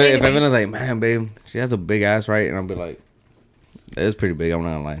up. If Evelyn's like, "Man, babe, she has a big ass, right?" and I'll be like, "It's pretty big." I'm not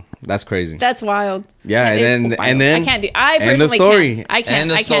gonna lie. That's crazy. That's wild. Yeah, and then I can't do. I personally can't. I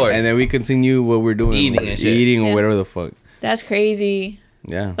can't. I can't. And then we continue what we're doing, eating or whatever the fuck. That's crazy.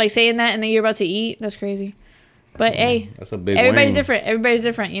 Yeah. Like saying that and then you're about to eat. That's crazy. But hey, that's a big everybody's wing. different. Everybody's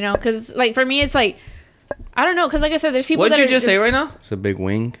different, you know. Because like for me, it's like I don't know. Because like I said, there's people. What'd you just say right now? It's a big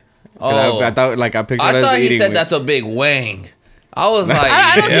wing. Oh, I thought like I pictured. I thought he said wing. that's a big wang. I was like,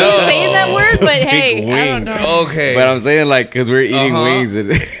 I don't see you saying that word, but hey, wing. I don't know. Okay, But I'm saying like because we're eating wings.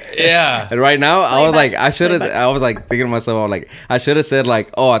 And yeah. And right now, I was like, I should have. back. I was like thinking to myself, I was like, I should have said like,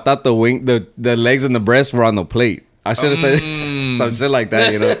 oh, I thought the wing, the legs and the breast were on the plate. I should have said some shit like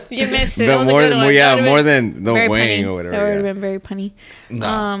that, you know. You missed it. But That was a more, good one. yeah, That more would've than the been very wing punny. or whatever. That would have yeah. been very punny.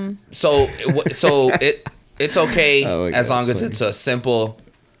 No. So it's okay Oh my as God, long as sorry. it's a simple.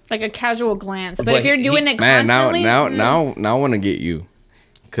 Like a casual glance. But But if you're doing it Man, constantly, now I want to get you,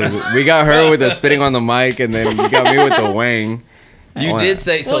 because we got her with the spitting on the mic, and then you got me with the wing. You did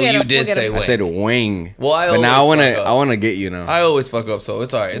say so. We'll get You him, did we'll get say him. I wing. said wing. Well, I but now always fuck up. I wanna get you now. I always fuck up, so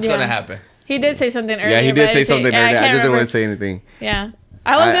it's alright. It's Yeah. gonna happen. he did say something earlier. Yeah, he but did I say didn't something yeah, earlier. I can't just didn't want remember. to say anything. Yeah.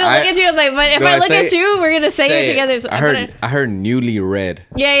 I was gonna look at you. I was like, but if Do I I look say at it? you, we're gonna say Say it it. together. So I heard newly red.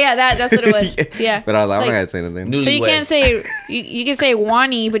 Yeah, that's what it was. Yeah. But I was like, I'm Like- not gonna say anything. So you Newlyweds. can't say you can say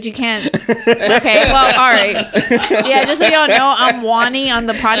Wani, but you can't. Okay, well, all right. Yeah, just so y'all know, I'm Wani on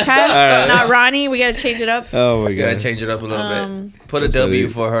the podcast, not Ronnie. We gotta change it up. Oh my You gotta god. change it up a little bit. Put a W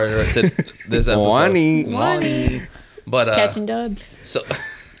for her to this episode. Wani. Wani. But Catching dubs. so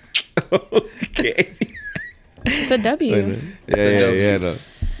Okay. It's a W. Yeah. No.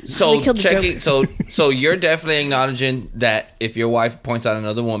 so killed the checking. So you're definitely acknowledging that if your wife points out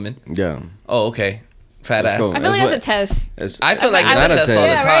another woman. Yeah. Oh, okay. Fat Let's ass. go. I feel like That's that's a test. It's, I feel like I- it's I- a test Yeah, all the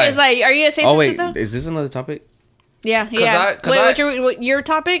Yeah, time. right. It's like, are you gonna say oh some wait, shit though? is this another topic? Yeah. I- Wait, what's your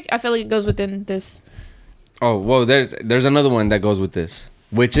topic? I feel like it goes within this. Oh well, there's another one that goes with this,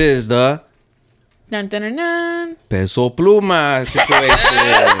 which is the Dun, dun, dun, dun. Peso Pluma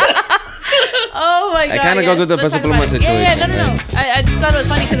situation. Oh my god. It kinda goes with the let's Peso talk about Pluma it. Yeah, situation, no. I just thought it was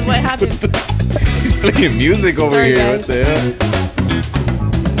funny because of what happened. He's playing music over Sorry, here. guys. What the hell?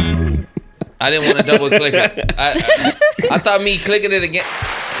 I didn't want to double click it. I thought me clicking it again.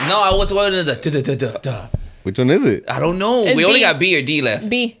 No, I was waiting the da. Which one is it? I don't know. It's We only B. got B or D left.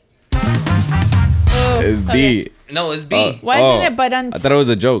 B. Oh, It's okay. D. No, it's B. Why didn't it button? I thought it was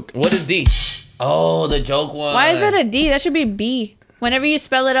a joke. What is D? Oh, the joke one. Why is that a D? That should be B. Whenever you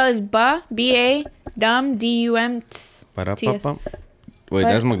spell it out as ba, B-A, dum, D-U-M, T-S. Ba-da-ba-bum. Wait,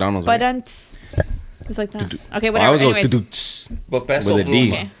 that's McDonald's, right? Buttons. It's like that. Okay, I whatever. always go Anyways. do-do-ts. But Peso With a D.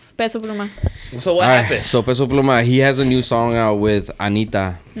 Pluma. Okay. Peso Pluma. So what All right, happened? so Peso Pluma, he has a new song out with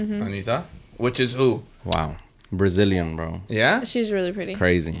Anitta. Anitta? Which is who? Wow. Brazilian, bro. Yeah? She's really pretty.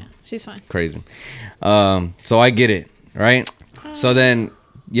 Crazy. Yeah, she's fine. Crazy. So I get it, right? So then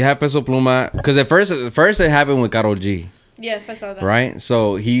you have Peso Pluma, because at first it happened with Karol G, Yes, I saw that. right?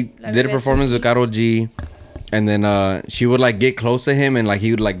 So he La did a performance Besuki. with Karol G, and then she would like get close to him and like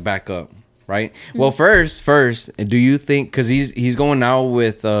he would like back up, right? Well, first, do you think, because he's going out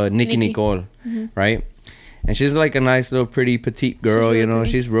with Nicki Nicki. Nicole, right? And she's like a nice little pretty petite girl, really you know.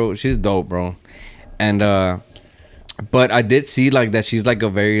 pretty. She's dope, bro. And but I did see like that she's like a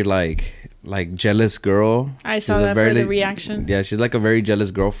very like jealous girl. I saw She's a that very, for the like, reaction. Yeah, she's like a very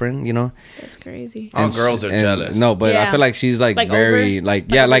jealous girlfriend, you know. That's crazy. All And- girls are and- jealous. No, but I Yeah. feel like she's like Like very over? like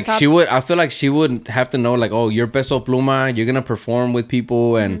Like yeah, over like the top? she would. I feel like she would have to know like, oh, you're Peso Pluma, you're gonna perform with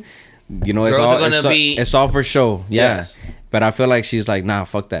people, and you know it's Girls are all gonna it's, all- be- it's all for show. Yeah. Yes. But I feel like she's like, nah,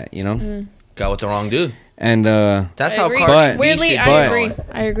 fuck that, you know. Got with the wrong dude. And That's I how agree. Cardi B Weirdly, should I be agree. going.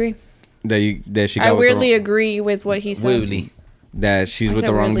 I agree. that she got I with the weirdly wrong- agree with what he said. Weirdly. that she's I with said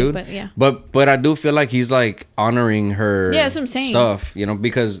the wrong weirdly, dude. but yeah. But I do feel like he's like honoring her Yeah, that's what I'm saying. stuff, you know,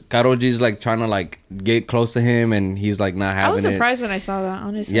 because Karol G's like trying to like get close to him and he's like not having I was it. surprised when I saw that,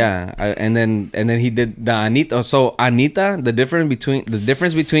 honestly. Yeah, and then he did the Anitta. So Anitta, the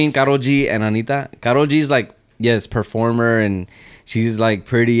difference between Karol G and Anitta, Karol G's like, yes, performer and she's like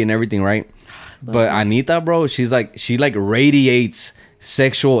pretty and everything, right? But Anitta, bro, she like radiates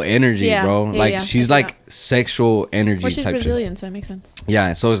sexual energy, Yeah, bro. yeah, Like yeah, she's I see like sexual energy Well, she's type shit. Brazilian, so it makes sense.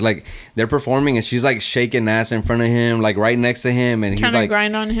 Yeah, so it's like they're performing and she's like shaking ass in front of him, like right next to him, and Trying he's like to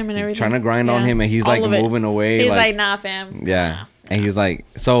grind on him and everything. trying to grind on Yeah. him, and he's All like of it. moving away. He's like, nah, fam. yeah, Nah. and he's like,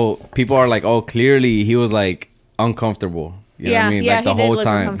 so people are like, oh, clearly he was like uncomfortable. You know what I mean? yeah, Like the he did whole look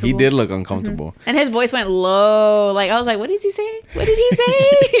time, he uncomfortable. did look uncomfortable. And his voice went low. Like, I was like, what did he say? What did he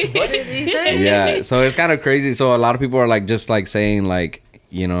say? What did he say? Yeah, so it's kind of crazy. So a lot of people are like just like saying like,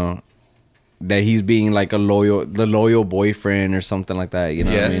 you know, that he's being like the loyal boyfriend or something like that. You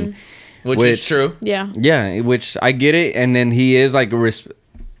know Yes. what I mean? Which is true. Yeah. Yeah, which I get it, and then he is like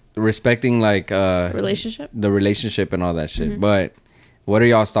respecting like Relationship? the relationship and all that shit. But what are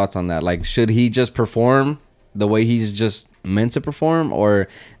y'all's thoughts on that? Like, should he just perform the way he's just meant to perform, or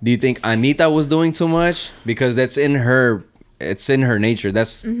do you think Anitta was doing too much because that's in her? It's in her nature.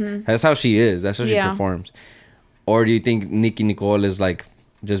 That's how she is. That's how she performs. Or do you think Nicki Nicole is like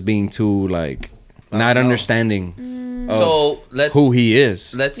just being too like not understanding so let's who he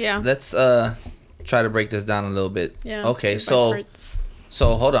is? Let's try to break this down a little bit. Yeah. Okay, so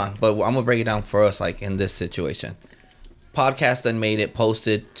hold on, but I'm gonna break it down for us like in this situation. Podcast done made it,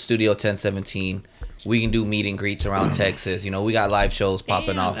 posted Studio 1017. We can do meet and greets around Texas. You know, we got live shows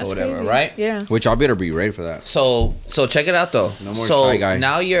popping off or whatever, crazy. right? Yeah. Which I better be ready for that. So check it out though. No more so Shy Guy.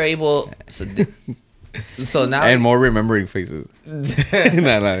 now you're able. So now And more remembering faces.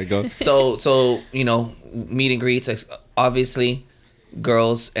 Nah, go. So you know, meet and greets. Obviously,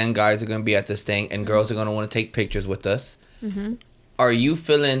 girls and guys are gonna be at this thing, and girls are gonna want to take pictures with us. Are you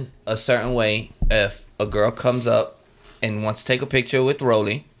feeling a certain way if a girl comes up and wants to take a picture with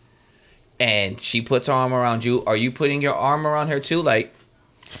Rolly, and she puts her arm around you? Are you putting your arm around her too, like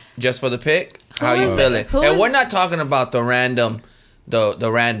just for the pic? How you feeling? And we're not talking about the random,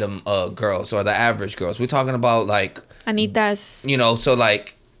 the random girls or the average girls. We're talking about like Anita's. You know, so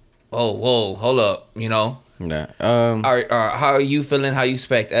like, oh, whoa, hold up, you know. Yeah. How are you feeling? How you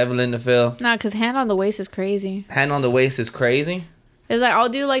expect Evelyn to feel? Nah, because hand on the waist is crazy. Hand on the waist is crazy. It's like I'll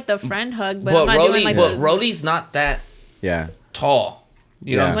do like the friend hug, but I'm not doing like Rolly's not that tall.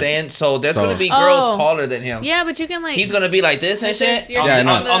 You know what I'm saying? So there's gonna be girls taller than him. Yeah, but you can like. He's gonna be like this and shit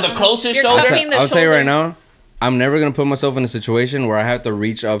on the closest shoulder. I'll tell you right now. I'm never gonna put myself in a situation where I have to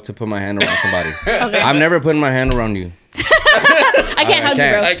reach up to put my hand around somebody. Okay. I'm never putting my hand around you. I can't hug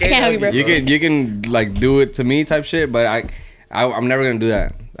you, bro. I can't hug you, bro. You can like do it to me type shit, but I'm never gonna do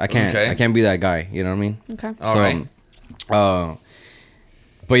that. I can't. Okay. I can't be that guy. You know what I mean? Okay. All right.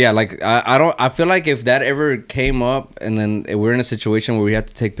 But yeah, like I feel like if that ever came up and then we're in a situation where we have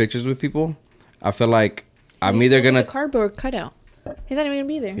to take pictures with people, I feel like I'm either gonna cardboard cutout. He's not even gonna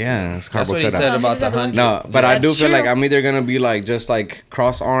be there. Yeah, it's cardboard cutout. That's what he said about the 100. No, but I do feel like I'm either gonna be like just like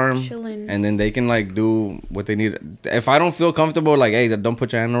cross arm, chilling, and then they can like do what they need. If I don't feel comfortable, like hey, don't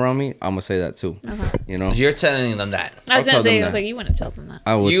put your hand around me, I'm gonna say that too. Okay. You know, you're telling them that. I was gonna say, I was like, you wouldn't tell them that.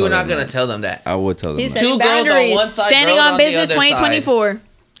 You're not gonna tell them that. I would tell them that. Two girls on one side, standing girls on business, the other 2024. Side.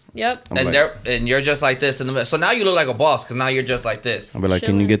 Yep. And you're just like this in the middle. So now you look like a boss because now you're just like this. I'll be like,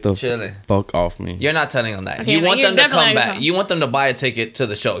 can you get the fuck off me? You're not telling them that. Okay, you want them to come back. You want them to buy a ticket to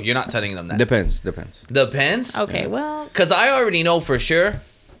the show. You're not telling them that. Depends. Okay, well. Because I already know for sure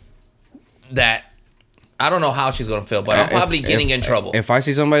that I don't know how she's going to feel, but I'm probably getting in trouble. If I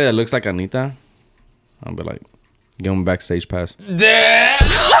see somebody that looks like Anitta, I'll be like, give them a backstage pass.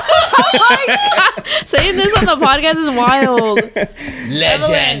 Oh my God. Saying this on the podcast is wild.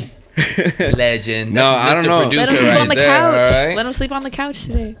 Legend. No, I don't know. Let him sleep on the couch. Right? Let him sleep on the couch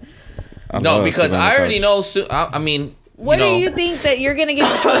today. No, because I already know. I mean, what do you think that you're gonna get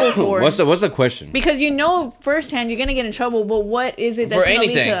in trouble for? What's the question? Because you know firsthand you're gonna get in trouble, but what is it that's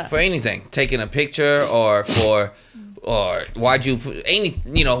for anything, taking a picture or why'd you put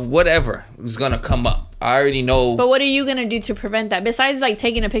whatever is gonna come up. I already know. But what are you gonna do to prevent that? Besides like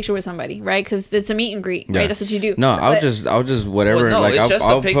taking a picture with somebody, right? Because it's a meet and greet, right? That's what you do. No, I'll just whatever. Well, no, like it's just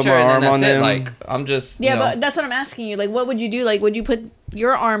I'll a picture put my arm on them. Like I'm just. Yeah, but that's what I'm asking you. Like, what would you do? Like, would you put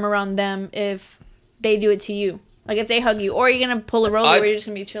your arm around them if they do it to you? Like if they hug you, or are you gonna pull a roller, or you're just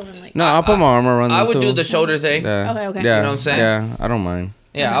gonna be chilling? Like no, I'll put my arm around them. I would do the shoulder thing. Yeah. Okay. Yeah, you know what I'm saying? Yeah, I don't mind.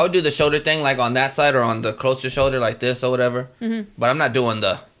 Yeah, I would do the shoulder thing, like on that side or on the closer shoulder, like this or whatever. But I'm not doing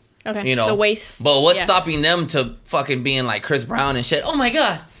the. Okay. The waist. But what's stopping them to fucking being like Chris Brown and shit? Oh my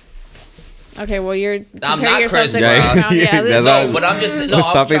God. Okay, well I'm not Chris Brown. Yeah, but I'm just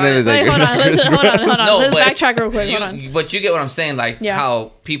stopping them is like hold on. Let's backtrack real quick. Hold on. But you get what I'm saying, like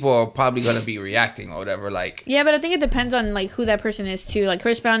how people are probably gonna be reacting or whatever. Like yeah, but I think it depends on like who that person is too. Like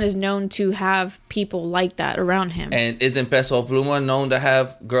Chris Brown is known to have people like that around him. And isn't Peso Pluma known to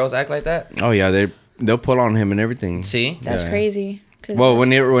have girls act like that? Oh yeah, they'll pull on him and everything. See, that's crazy. Well,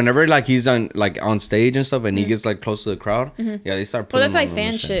 whenever like he's on stage and stuff, and he gets like close to the crowd, they start pulling. Well, that's like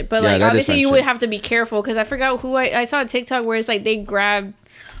fan shit, but like obviously you would have to be careful because I forgot who I saw a TikTok where it's like they grabbed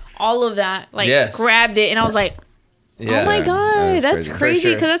all of that, like grabbed it, and I was like, oh my God, that's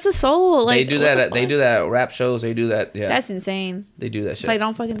crazy because that's a soul. Like they do that. They do that at rap shows. They do that. Yeah, that's insane. They do that shit. It's like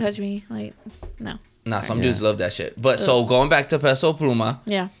don't fucking touch me. Like no. Nah, some dudes love that shit. But so going back to Peso Pluma.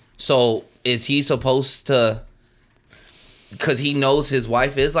 Yeah. So is he supposed to? Because he knows his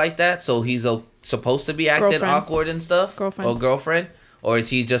wife is like that, so he's supposed to be acting awkward and stuff? Girlfriend? Or is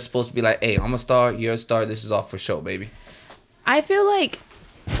he just supposed to be like, hey, I'm a star, you're a star, this is all for show, baby? I feel like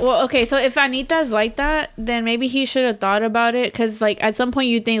Well, okay, so if Anita's like that, then maybe he should have thought about it. Because, like, at some point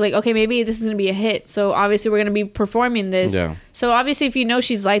you think, like, okay, maybe this is going to be a hit. So, obviously, we're going to be performing this. Yeah. So, obviously, if you know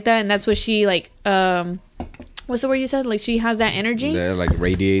she's like that and that's what she, like, what's the word you said? Like, she has that energy? Yeah, like,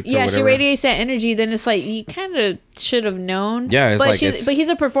 radiates or whatever. She radiates that energy. Then it's like, you kind of should have known. Yeah, it's but he's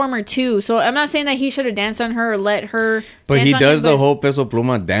a performer, too. So, I'm not saying that he should have danced on her or let her But he does the whole Peso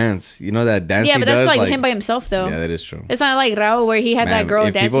Pluma dance. You know that dance he does? Yeah, but that's like him by himself, though. Yeah, that is true. It's not like Raul where he had that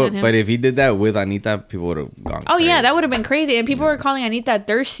girl dancing with him. But if he did that with Anitta, people would have gone crazy. Yeah, that would have been crazy. And people were calling Anitta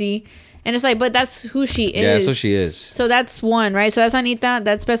thirsty. And it's like, but that's who she is. Yeah, that's who she is. So that's one, right? So that's Anitta.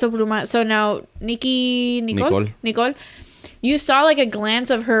 That's Peso Pluma. So now, Nicole. You saw like a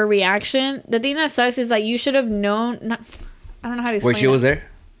glance of her reaction. The thing that sucks is like you should have known. I don't know how to explain. Wait, she was there?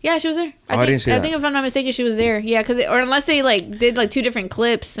 Yeah, she was there. I didn't see that. I think if I'm not mistaken, she was there. Yeah, or unless they like did like 2 different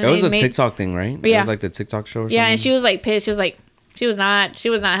clips. And it was a TikTok thing, right? Yeah, it was like the TikTok show. Or something. Yeah, and she was like pissed. She was like, she was not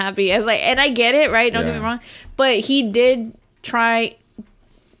happy. I was like, and I get it, right? Don't get me wrong, but he did try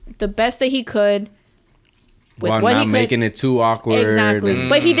the best that he could with what not making it too awkward. Exactly.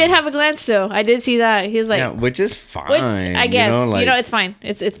 But he did have a glance though. I did see that. He was like, which is fine. Which I guess it's fine.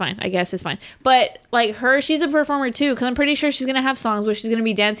 It's fine. I guess it's fine. But like her, she's a performer too, because I'm pretty sure she's gonna have songs where she's gonna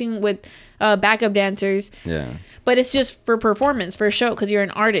be dancing with backup dancers. Yeah. But it's just for performance, for a show, because you're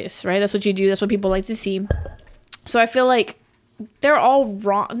an artist, right? That's what you do. That's what people like to see. So I feel like they're all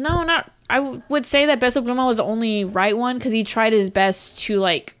wrong. No, not. I would say that Peso Pluma was the only right one, because he tried his best to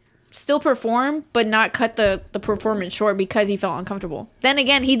like still perform but not cut the performance short because he felt uncomfortable. Then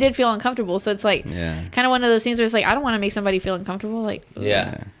again, he did feel uncomfortable, so it's like kind of one of those things where it's like, I don't want to make somebody feel uncomfortable. Like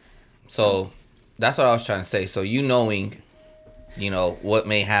so that's what I was trying to say. So knowing what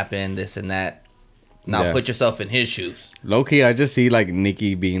may happen, this and that, now put yourself in his shoes. Low-key, I just see like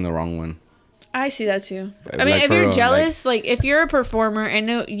Nikki being the wrong one. I see that too. I mean, if you're jealous, like if you're a performer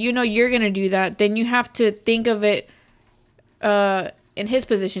and you're gonna do that, then you have to think of it in his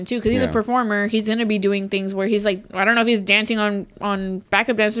position too, because he's a performer. He's gonna be doing things where he's like, I don't know if he's dancing on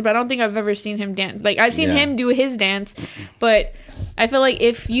backup dancers, but I don't think I've ever seen him dance. Like I've seen him do his dance, but I feel like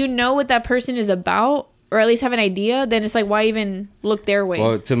if you know what that person is about, or at least have an idea, then it's like, why even look their way?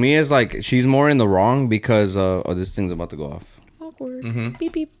 Well, to me, it's like she's more in the wrong because this thing's about to go off. Awkward.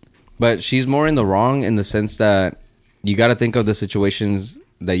 Beep beep. But she's more in the wrong in the sense that you got to think of the situations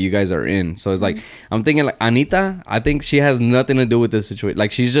that you guys are in. So it's like, I'm thinking like Anitta, I think she has nothing to do with this situation.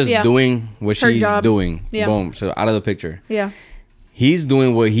 Like she's just doing what she's doing. Yeah. Boom. So out of the picture. Yeah. He's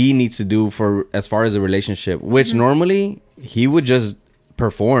doing what he needs to do for as far as a relationship, which normally he would just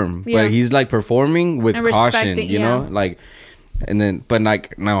perform. Yeah. But he's like performing with caution, you know? Like, and then, but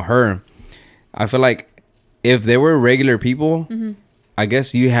like now her, I feel like if they were regular people, I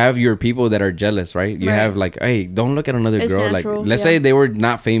guess you have your people that are jealous, right? You have like, hey, don't look at another girl. Natural, like, let's say they were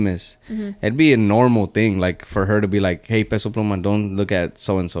not famous. It'd be a normal thing, like for her to be like, hey, Peso Pluma, don't look at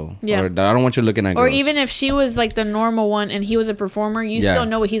so and so. Yeah. Or I don't want you looking at. Or girls. even if she was like the normal one and he was a performer, you still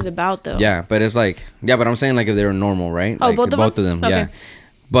know what he's about, though. Yeah, but it's like, but I'm saying like if they were normal, right? Oh, like, both of them. Okay. Yeah.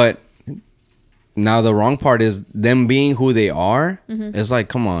 But now the wrong part is them being who they are. It's like,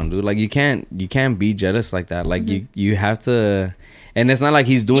 come on, dude. Like you can't be jealous like that. Like you have to. And it's not like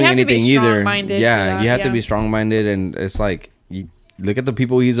he's doing anything either. Yeah, you have to be strong-minded, and it's like you look at the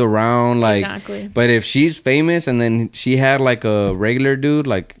people he's around. Like, but if she's famous and then she had like a regular dude,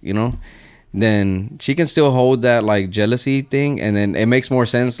 like then she can still hold that like jealousy thing, and then it makes more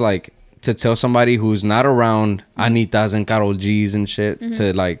sense like to tell somebody who's not around Anitas and Karol G's and shit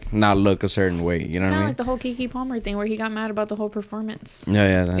to like not look a certain way. You know what I mean? Like the whole Kiki Palmer thing where he got mad about the whole performance.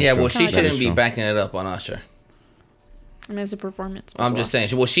 Yeah, that's true. Well, she shouldn't be backing it up on Usher. I mean, it's a performance. I'm just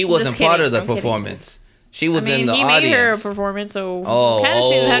saying. Well, she wasn't part of the performance. She was in the audience. He made her a performance, so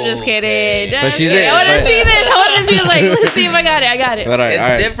I'm just kidding. But she's I want to see this. I want to see like, let's see if I got it.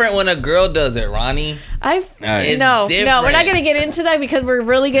 It's different when a girl does it, Ronnie. No, we're not gonna get into that because we're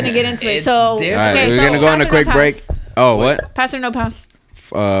really gonna get into it. So we're gonna go on a quick break. Oh, what? Pass or no pass?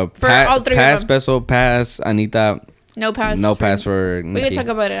 For all three pass, of them. Peso, pass, Anitta. No pass. No pass for Nikki. We can talk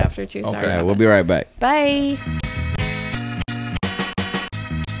about it after too. Okay, we'll be right back. Bye.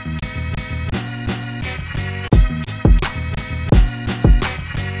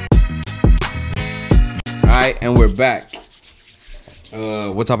 Alright, and we're back.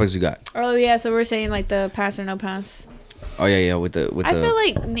 What topics you got? Oh yeah, so we're saying like the pass or no pass. Oh yeah, with the. I feel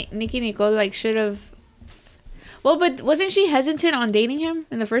like Nicole like should have. Well, but wasn't she hesitant on dating him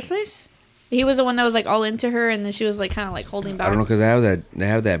in the first place? He was the one that was like all into her, and then she was like kind of like holding back. I don't know, because they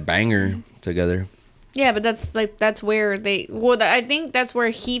have that banger together. Yeah, but that's where they. Well, I think that's where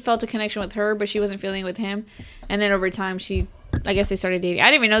he felt a connection with her, but she wasn't feeling it with him, and then over time she I guess they started dating. I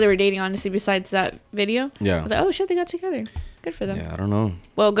didn't even know they were dating, honestly, besides that video. Yeah. I was like, oh shit, they got together. Good for them. Yeah, I don't know.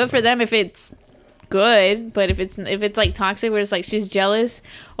 Well, good for them if it's good, but if it's like toxic, where it's like she's jealous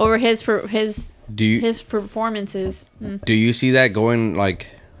over his performances. Do you see that going like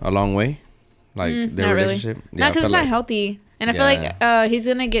a long way? Like their not relationship? Really. Yeah, not because it's not healthy. And I feel like he's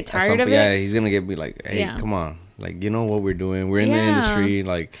gonna get tired of it. Yeah, he's gonna be like, hey, come on. Like, you know what we're doing. We're in the industry.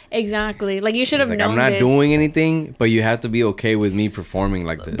 Like, exactly. Like, you should have known I'm not this. doing anything, but you have to be okay with me performing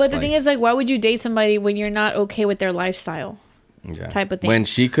like this. But the thing is, like, why would you date somebody when you're not okay with their lifestyle? Yeah. Type of thing. When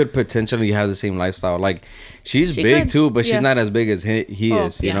she could potentially have the same lifestyle. Like, she's big too, but she's not as big as he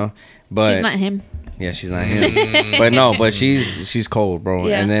is, you know? But she's not him. Yeah, she's not him. but she's cold, bro.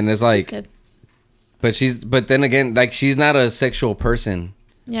 Yeah. And then it's like, but then again, like, she's not a sexual person.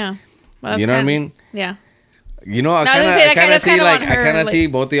 Yeah. Well, you know what I mean? Yeah. You know, I kind of see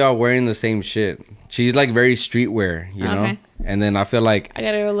both of y'all wearing the same shit. She's like very streetwear, you know? And then I feel like I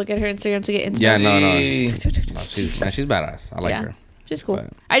gotta go look at her Instagram to get inspired. Yeah, no. She's badass. I like her. She's cool.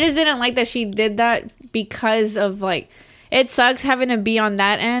 But I just didn't like that she did that because of like, it sucks having to be on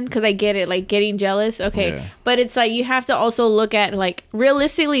that end because I get it, like getting jealous. Okay. Yeah. But it's like you have to also look at, like,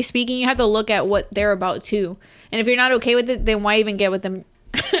 realistically speaking, you have to look at what they're about too. And if you're not okay with it, then why even get with them?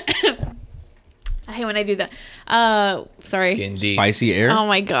 I hate when I do that. Sorry. Spicy air. Oh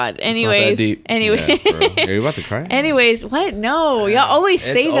my god. Anyways. Yeah, are you about to cry? Anyways, what? No, y'all always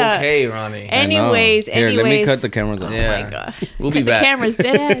say that. It's okay, Ronnie. Anyways. Let me cut the cameras off. Yeah. Oh my gosh. We'll be back. The cameras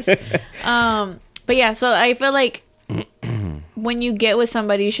dead ass. But yeah, so I feel like when you get with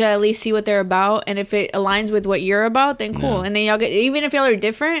somebody, you should at least see what they're about, and if it aligns with what you're about, then cool. Yeah. And then y'all get, even if y'all are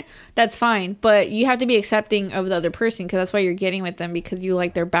different, that's fine. But you have to be accepting of the other person, because that's why you're getting with them, because you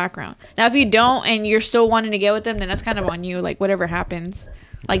like their background. Now, if you don't and you're still wanting to get with them, then that's kind of on you. Like, whatever happens,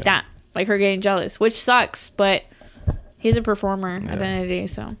 like that, like her getting jealous, which sucks. But he's a performer at the end of the day,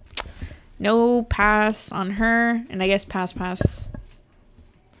 so no pass on her, and I guess pass.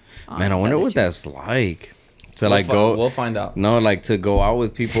 Man, I wonder what that's like. To like go, we'll find out. No, like to go out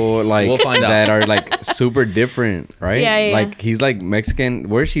with people like we'll find that are like super different, right? Yeah. Like he's like Mexican.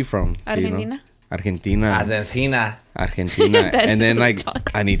 Where's she from? Argentina. You know? Argentina. Argentina. And then like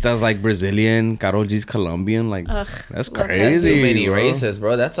Anitta's like Brazilian. Karol G's Colombian. Like that's crazy. That's too many races,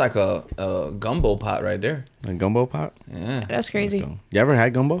 bro. That's like a gumbo pot right there. A gumbo pot? Yeah. That's crazy. You ever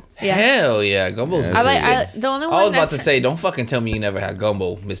had gumbo? Yeah. Hell yeah, gumbo's. Yeah. The only one I was about to say, don't fucking tell me you never had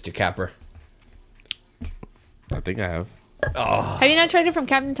gumbo, Mr. Capper. I think I have. Oh. Have you not tried it from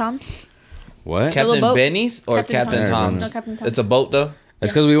Captain Tom's? What? Captain Benny's or Captain Tom's? No, Captain Tom's. It's a boat though.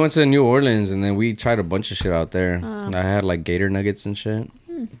 It's because we went to New Orleans and then we tried a bunch of shit out there. I had like gator nuggets and shit.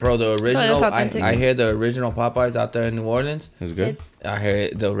 Bro, the original. I hear the original Popeyes out there in New Orleans. It's good. I hear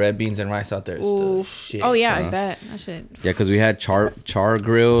the red beans and rice out there. Ooh. Shit. Oh yeah, I bet. That shit. Yeah, because we had char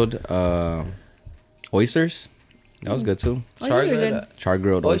grilled oysters. That was good too. Char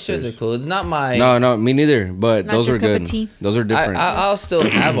grilled oysters are cool. It's not my. No, me neither. But those were good. Those are different. I'll still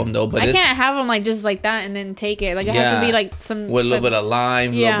have them though. But I can't have them like just like that and then take it. Like it has to be like some with a little bit of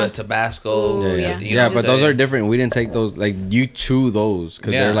lime, a little bit of Tabasco. Ooh, yeah, but those are different. We didn't take those. Like you chew those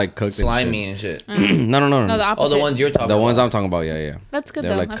because they're like cooked slimy and shit. No. The opposite. Oh, the ones you're talking about. The ones I'm talking about. Yeah. That's good.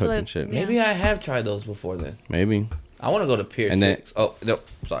 They're though. like cooked and shit. Maybe I have tried those before then. Maybe. I want to go to Pier 6. Oh no,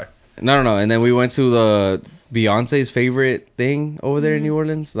 sorry. No. And then we went to the Beyonce's favorite thing over there in New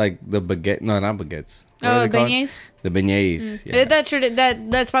Orleans, like the baguette. No, not baguettes. Beignets. The beignets. Yeah.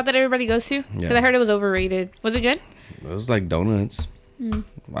 That spot that everybody goes to? Because I heard it was overrated. Was it good? It was like donuts. I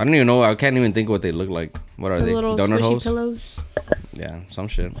don't even know. I can't even think what they look like. What are they? Little donut squishy holes? pillows. Yeah, some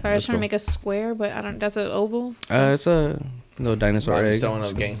shit. Sorry, I was trying to make a square, but I don't. That's an oval. So. It's a little dinosaur egg.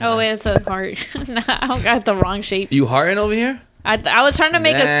 Oh wait, it's a heart. Nah, I got the wrong shape. You hearting over here? I was trying to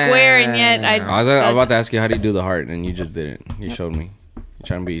make a square, and yet I was about to ask you how do you do the heart, and you just did it. You showed me.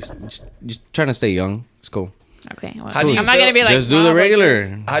 You're trying to stay young. It's cool. Okay, well, I'm not gonna be like just do the regular.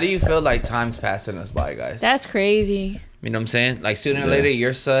 How do you feel like time's passing us by, guys? That's crazy. You know what I'm saying? Like sooner or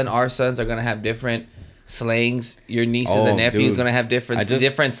later, our sons are gonna have different slangs. Your nieces and nephews gonna have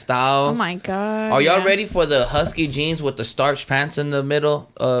different styles. Oh my god! Are y'all ready for the husky jeans with the starched pants in the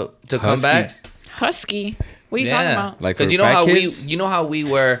middle to come back? Husky. What are you talking about? Like, because you know how we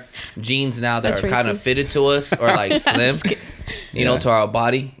wear jeans now that are kind of fitted to us or like slim, to our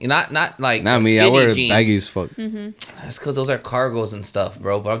body. Not like not me. I wear baggies. Fuck. That's because those are cargos and stuff,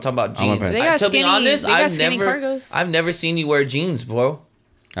 bro. But I'm talking about jeans. To be honest, I've never seen you wear jeans, bro.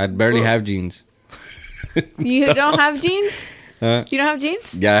 I barely have jeans. You don't have jeans? You don't have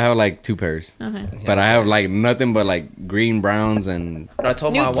jeans? Yeah, I have like 2 pairs. Okay. But I have like nothing but like green, browns, and I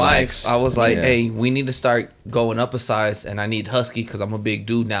told my wife, I was like, Yeah. hey, we need to start going up a size, and I need husky because I'm a big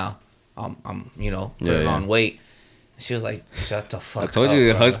dude now. I'm putting on weight. She was like, shut the fuck up. I told you,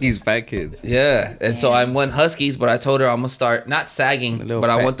 bro. Huskies, fat kids. Yeah. And so I went huskies, but I told her I'm going to start not sagging,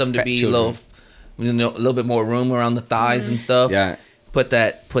 but I want them to be a little bit more room around the thighs and stuff. Yeah. Put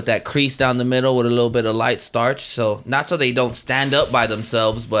that crease down the middle with a little bit of light starch. So not so they don't stand up by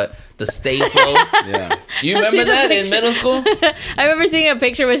themselves, but the stay flow. Yeah. You remember that in middle school? I remember seeing a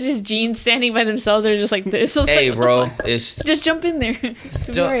picture with just jeans standing by themselves. They're just like this. Hey, like, bro, it's just jump in there.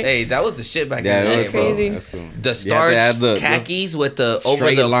 hey, that was the shit back Yeah, in the that day, was bro. crazy. That's cool. The starch khakis with the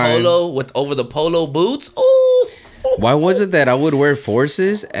over the polo boots. Ooh. Why was it that I would wear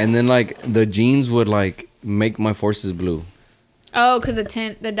forces and then like the jeans would like make my forces blue? Oh, because the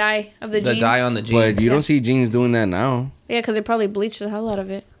dye of the jeans. The dye on the jeans. But you don't see jeans doing that now. Yeah, because they probably bleached the hell out of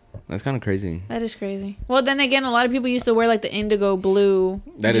it. That's kind of crazy. That is crazy. Well, then again, a lot of people used to wear like the indigo blue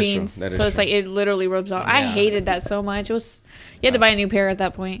jeans. That is so it's true. like it literally rubs off. I hated that so much. It was you had to buy a new pair at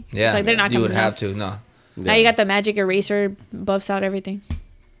that point. Yeah, it's like they're not you coming would have off. to. No. Yeah. Now you got the magic eraser, buffs out everything.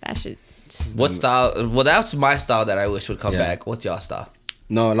 That shit. What style? Well, that's my style that I wish would come back. What's y'all style?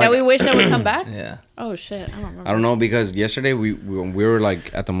 No, like That we wish that would come back. Yeah. Oh shit, I don't remember. I don't know because yesterday we were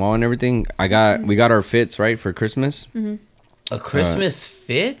like at the mall and everything. We got our fits right for Christmas. A Christmas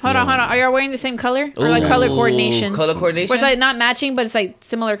fit? Hold on. Are y'all wearing the same color or like color coordination? Color coordination? Where it's like not matching, but it's like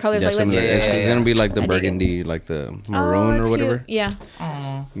similar colors. Yeah, like similar. let's It's gonna be like the I dig it. burgundy, like the maroon that's or whatever. cute. Yeah.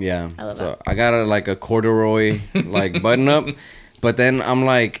 Yeah. I love so that. I got like a corduroy like button up, but then I'm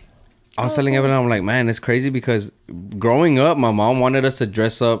like, I was telling Evelyn, I'm like, man, it's crazy because growing up, my mom wanted us to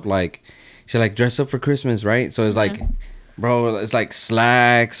dress up like, she like dress up for Christmas, right? So it's like, bro, it's like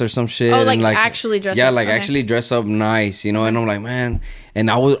slacks or some shit. Oh, like and actually dress yeah, up. like Okay. actually dress up nice, you know? And I'm like, man, and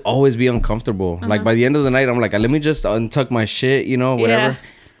I would always be uncomfortable. Like by the end of the night, I'm like, let me just untuck my shit, you know, whatever.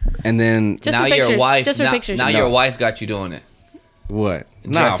 And then Just now for pictures. your wife, Just for now, pictures. now your wife got you doing it. what?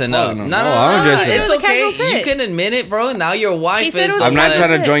 Dressing fuck up. No, No, I don't dress up. it's It was a okay. casual You fit. can admit it, bro. Now your wife is said it was the I'm not What? trying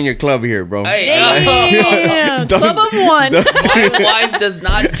to Fit. join your club here, bro. Hey, Damn, club of one. my wife does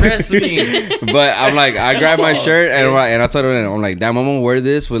not dress me. But I'm like, I grabbed my shirt and I told her, I'm like, damn, I'm gonna wear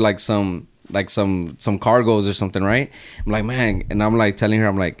this with like some cargos or something, right? I'm like, man, and I'm like telling her,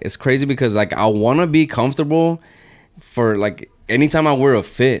 I'm like, it's crazy because like I want to be comfortable for like anytime I wear a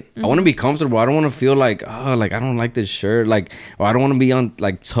fit. I want to be comfortable. I don't want to feel like, oh, like I don't like this shirt, like, or I don't want to be on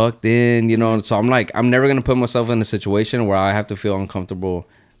like tucked in, you know. So I'm like, I'm never gonna put myself in a situation where I have to feel uncomfortable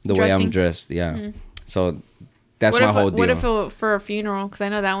the way I'm dressed. Yeah. So that's my whole deal. What if for a funeral? Because I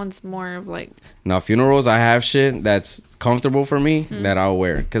know that one's more of like. Now funerals, I have shit that's comfortable for me that I'll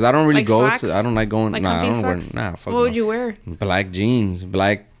wear because I don't really Like go slacks? to. I don't like going. Like Nah, I comfy don't wear. socks? Nah, fuck What would no. you wear? Black jeans,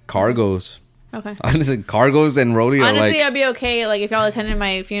 black cargos. Okay. Honestly, cargos and rodeo. Honestly, like, I'd be okay like if y'all attended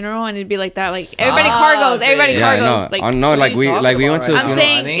my funeral and it'd be like that. Like everybody cargos, everybody yeah, cargos. no, Like no, like we went to. a I'm funeral.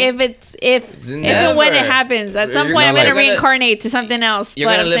 saying honey. if and when it Never. happens, at some You're point I'm not gonna like- reincarnate to something else. You're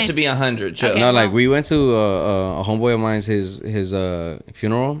but gonna I'm live saying, to be 100. Chill. Okay. No, like well. we went to a homeboy of mine's his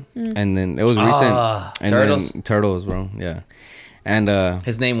funeral, and then it was recent. And Turtles? then, turtles, bro. Yeah, and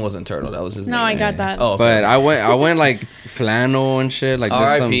His name wasn't Turtle. That was his No, name. I got that. Oh, okay. but I went like flannel and shit. Like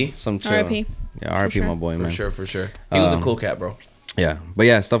just R.I.P.. some chill. R.I.P.. Yeah, R.I.P. sure. my boy, man. for sure. He was a cool cat, bro. Yeah, but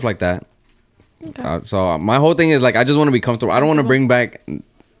yeah, stuff like that. Okay. So my whole thing is like I just want to be comfortable. I don't want to bring back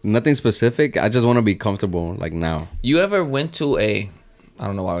nothing specific. I just want to be comfortable like now. You ever went to a? I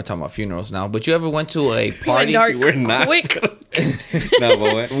don't know why we're talking about funerals now, but you ever went to a party? dark We're not. quick. No,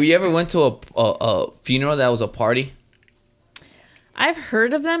 but what? We ever went to a funeral that was a party? I've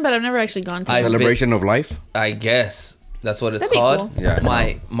heard of them, but I've never actually gone to I- them. Celebration of life. I guess that's what it's That'd be called. cool. Yeah.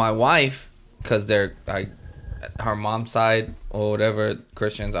 My wife, because they're her mom's side or whatever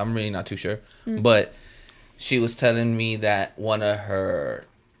Christians. I'm really not too sure, but she was telling me that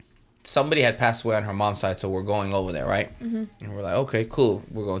somebody had passed away on her mom's side, so we're going over there, right? And we're like, okay, cool.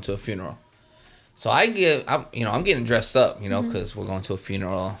 We're going to a funeral. So I'm getting dressed up, because we're going to a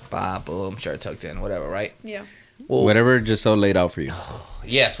funeral. Boom, shirt tucked in, whatever, right? Yeah. Well, Whatever just so laid out for you.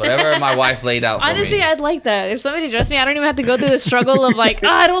 yes, whatever my wife laid out for Honestly, me. I'd like that. If somebody dressed me, I don't even have to go through the struggle of like,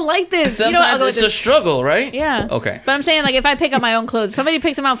 I don't like this. Sometimes I'll go it's with a this. struggle, right? Yeah. Okay. But I'm saying like if I pick up my own clothes, somebody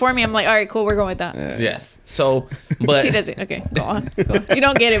picks them out for me, I'm like, all right, cool, we're going with that. Yes. So, but He doesn't. Okay, go on. Go on. You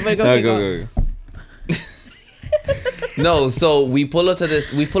don't get it, but go. No, keep going. go. no, so we pull up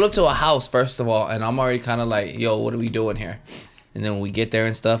to a house first of all, and I'm already kind of like, yo, what are we doing here? And then we get there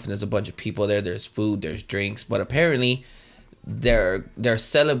and stuff, and there's a bunch of people there. There's food, there's drinks, but apparently they're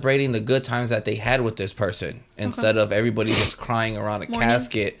celebrating the good times that they had with this person instead of everybody just crying around a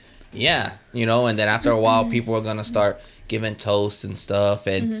casket. Yeah, you know, and then after a while, people are gonna start giving toasts and stuff,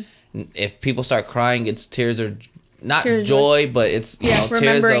 and if people start crying, it's tears of not joy, but it's you know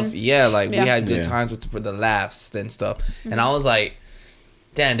tears of we had good times with the laughs and stuff, and I was like,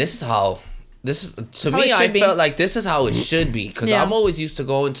 damn, this is how. This is to me. I felt like this is how it should be because I'm always used to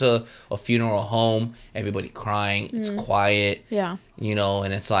going to a funeral home, everybody crying, it's quiet, you know,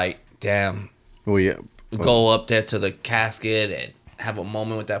 and it's like, damn, go up there to the casket and have a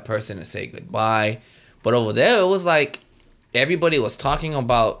moment with that person and say goodbye. But over there, it was like everybody was talking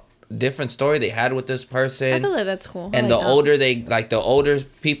about different story they had with this person. I feel like that's cool. And the older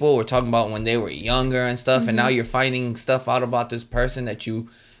people were talking about when they were younger and stuff, and now you're finding stuff out about this person that you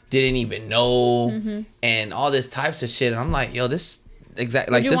didn't even know, and all this types of shit. And I'm like, yo, this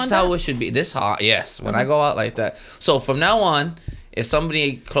exactly like this is how it should be. This how when I go out like that. So from now on, if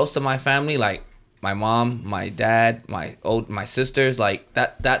somebody close to my family, like my mom, my dad, my sisters, like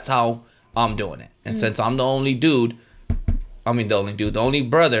that's how I'm doing it. And since I'm the only dude, the only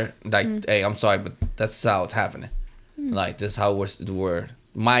brother, like, hey, I'm sorry, but that's how it's happening. Like this is how we're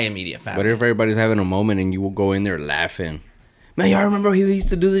my immediate family. But if everybody's having a moment and you will go in there laughing. Man, y'all remember he used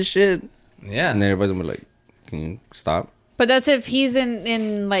to do this shit? Yeah. And then everybody's gonna be like, can you stop? But that's if he's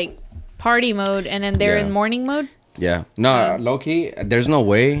in like party mode and then they're in mourning mode? Yeah. No, low key, there's no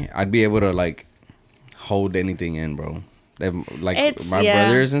way I'd be able to like hold anything in, bro. Like my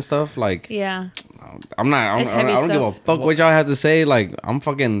brothers and stuff, like I don't give a fuck what y'all have to say. Like I'm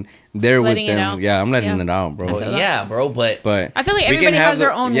fucking there with them. Yeah, I'm letting it out, bro. Well, yeah, bro, but I feel like everybody has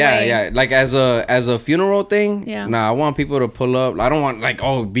their own way. Yeah. Like as a funeral thing. Yeah. Nah, I want people to pull up. I don't want like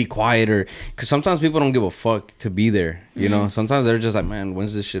be quiet because sometimes people don't give a fuck to be there. You know, sometimes they're just like, man,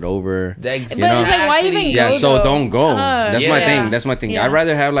 when's this shit over? Exactly. But it's like, why even go? Yeah, so don't go. That's my thing. That's my thing. I'd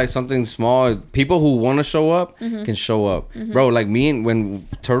rather have like something small. People who want to show up can show up, bro. Like me and when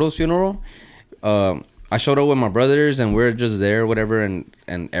Turtle's funeral. I showed up with my brothers and we're just there, whatever,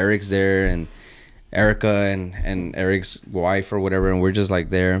 and Eric's there and Erica and Eric's wife or whatever, and we're just like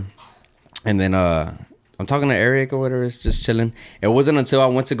there. And then I'm talking to Eric or whatever, it's just chilling. It wasn't until I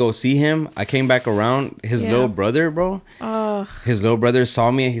went to go see him, I came back around, his little brother, bro. His little brother saw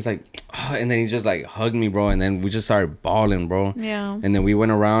me and he's like, and then he just like hugged me, bro, and then we just started bawling, bro. Yeah. And then we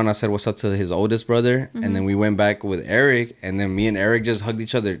went around, I said what's up to his oldest brother, and then we went back with Eric, and then me and Eric just hugged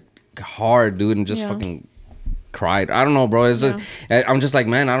each other hard, dude, and just fucking cried. I don't know, bro. It's just, I'm just like,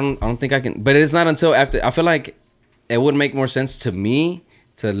 man, I don't think I can. But it's not until after. I feel like it would make more sense to me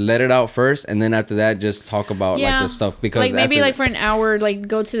to let it out first, and then after that, just talk about like the stuff because like maybe like for an hour, like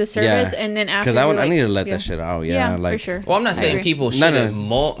go to the service, and then after because I need to let that shit out. Yeah, like for sure. Well, I'm not saying people shouldn't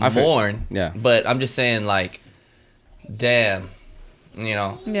mourn. But I'm just saying like, damn, you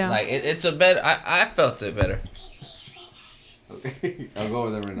know, like it's a better. I felt it better. Okay. I'll go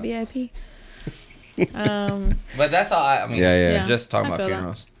with it right now. VIP. But that's all I mean. Yeah. Just talking about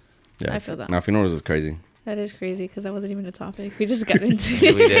funerals. That. Yeah, I feel that. Now funerals is crazy. That is crazy because that wasn't even a topic. We just got into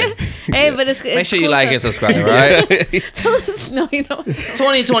it. We did. Hey, but it's make sure cool you like and subscribe, right? Tell us, no, you don't.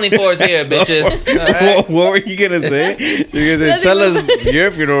 2024 is here, bitches. Right? What were you gonna say? You gonna say, tell us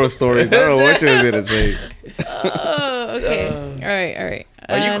your funeral stories. I don't know what you were gonna say. Oh, okay. All right.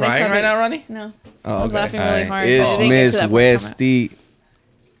 Are you crying right now, Ronnie? No. Oh, I was laughing really hard. It's Miss Westy.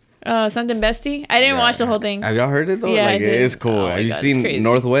 Something bestie. I didn't watch the whole thing. Have y'all heard it though? Yeah, like it's cool. Have you seen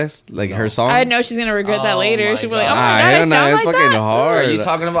Northwest? Like her song? I know she's gonna regret that later. She'll be like, "Oh my god, I sound it's like fucking that." hard. Are you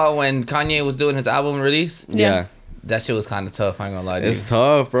talking about when Kanye was doing his album release? Yeah. That shit was kind of tough. I ain't gonna lie to you. It's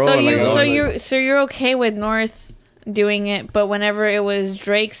tough, bro. So you're okay with North doing it, but whenever it was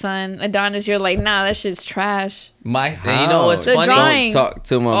Drake's son Adonis, you're like, nah, that shit's trash. You know what's funny? Drawing. Don't talk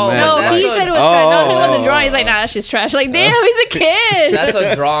to my man. No, he said it was trash. No, he wasn't drawing. He's like, nah, that shit's trash. Like, damn, he's a kid. That's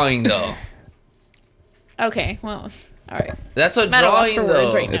a drawing though. Okay, well, all right. That's a drawing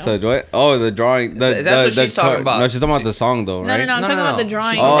though. Right it's a what? Oh, the drawing. That's what she's talking about. No, she's talking about the song though, right? No, I'm talking about the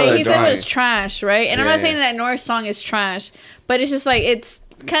drawing. He said it was trash, right? And I'm not saying that North's song is trash, but it's just like it's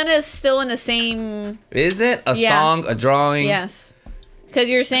kind of still in the same. Is it a song, a drawing? Yes. Because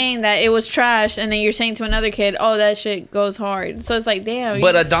you're saying that it was trash, and then you're saying to another kid, "Oh, that shit goes hard." So it's like, damn.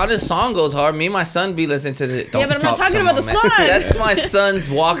 But Adonis' song goes hard. Me and my son be listening to it. Yeah, but I'm not talking about the song. That's my son's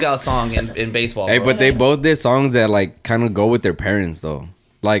walkout song in baseball. Hey, but they both did songs that like kind of go with their parents though.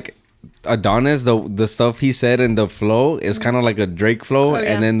 Like Adonis, the stuff he said in the flow is kind of like a Drake flow,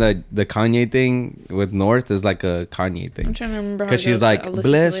 and then the Kanye thing with North is like a Kanye thing. I'm trying to remember because she's like,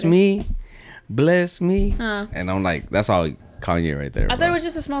 bless me, and I'm like, that's all Kanye right there. I thought it was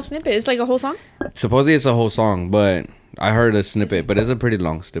just a small snippet. It's like a whole song. Supposedly it's a whole song, but I heard a snippet, but it's a pretty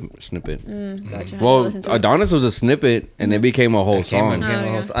long snippet. Gotcha. Well, Adonis was a snippet, and it became a whole song.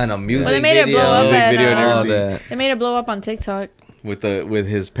 And a music they made video. it blow up Music video and all everything. that. They made it blow up on TikTok. With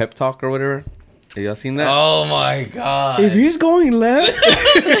his pep talk or whatever. Have y'all seen that? Oh my god! If he's going left,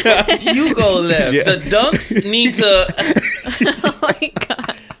 you go left. Yeah. The dunks need to. Oh my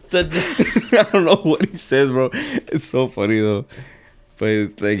god. I don't know what he says, bro. It's so funny though. But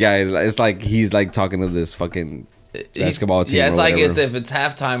it's like, yeah, it's like he's like talking to this fucking basketball team. Yeah, it's or like whatever. if it's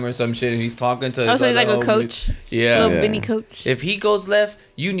halftime or some shit, and he's talking to. Oh, so he's like a homies. coach. Yeah. Little mini coach. If he goes left,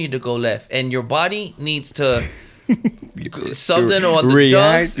 you need to go left, and your body needs to something on the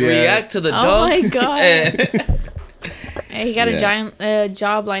React, dunks. yeah. React to the dunks. Oh my god. And Hey, he got a giant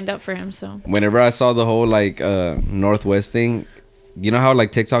job lined up for him. So Whenever I saw the whole like Northwest thing, you know how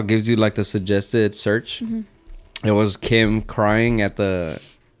like TikTok gives you like the suggested search. It was Kim crying at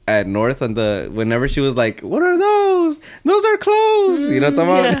North, and whenever she was like, "What are those? Those are clothes." You know what I'm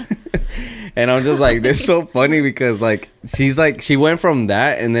talking about? And I'm just like, this is so funny because like she went from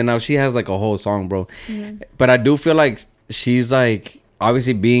that, and then now she has like a whole song, bro. But I do feel like she's like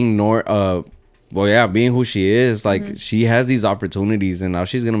obviously being being who she is, like she has these opportunities, and now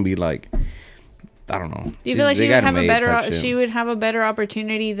she's gonna be like, I don't know. do you feel like she would have a better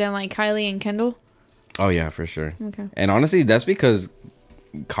opportunity than like Kylie and Kendall? Oh yeah, for sure. Okay. And honestly, that's because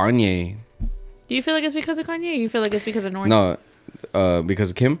Kanye. Do you feel like it's because of Kanye, or you feel like it's because of North? No, because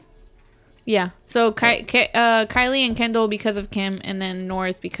of Kim. Yeah. So Kylie and Kendall because of Kim, and then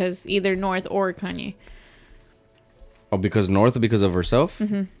North because either North or Kanye. Oh, because North, because of herself. What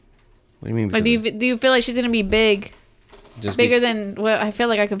do you mean? Like, do you feel like she's gonna be big, just bigger than? Well, I feel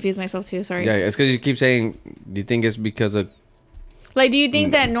like I confused myself too. Sorry. Yeah, it's because you keep saying. Do you think it's because of? Like, do you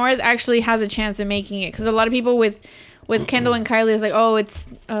think that North actually has a chance of making it? Because a lot of people with Kendall and Kylie is like, oh, it's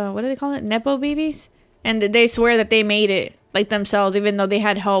what do they call it? Nepo babies, and they swear that they made it like themselves, even though they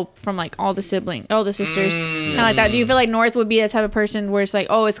had help from like all the sisters, kind of like that. Do you feel like North would be the type of person where it's like,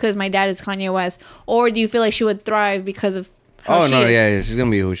 oh, it's because my dad is Kanye West, or do you feel like she would thrive because of how she is? Yeah, she's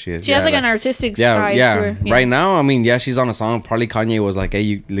gonna be who she is. She has like an artistic side to her. Yeah. Right now, I mean, she's on a song. Probably Kanye was like, hey,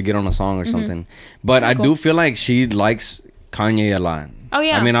 you get on a song or something. But I do feel like she likes Kanye a lot. Oh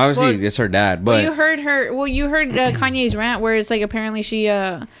yeah. I mean, obviously it's her dad, but you heard Kanye's rant where it's like apparently she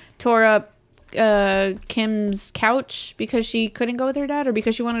tore up Kim's couch because she couldn't go with her dad, or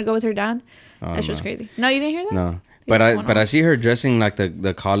because she wanted to go with her dad. That shit was crazy. No, you didn't hear that? No. But I see her dressing like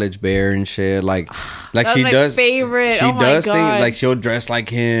the college bear and shit, like that she was does. Favorite. She does things like she'll dress like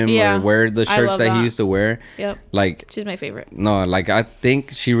him or wear the shirts that he used to wear. Yep. Like she's my favorite. No, like I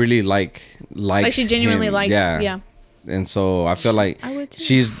think she really likes like she genuinely him. likes. Yeah. And so I feel like I would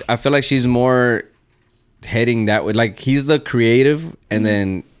too. I feel like she's more heading that way. Like he's the creative, and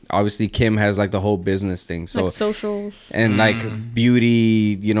then obviously Kim has like the whole business thing. So like socials and like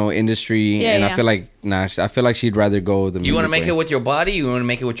beauty, industry. And I feel like I feel like she'd rather go the music You want to make way. it with your body, you want to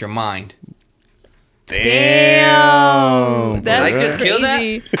make it with your mind. Damn. That's Did I just crazy. kill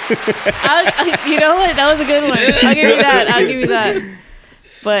that? You know what? That was a good one. I'll give you that.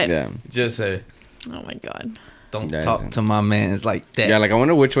 But Just say, oh my god. Don't talk to my man's like that. Yeah, like I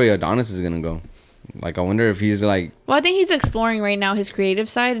wonder which way Adonis is gonna go. Like I wonder if he's like. Well, I think he's exploring right now his creative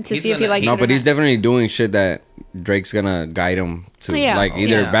side to see if he likes. No, but he's definitely doing shit that Drake's gonna guide him to, like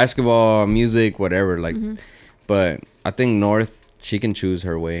either basketball, music, whatever. Like, but I think North, she can choose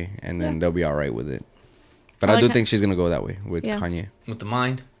her way, and then they'll be all right with it. But I do think she's gonna go that way with Kanye. With the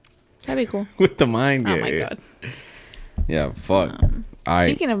mind. That'd be cool. With the mind. Oh my god. Yeah. Fuck.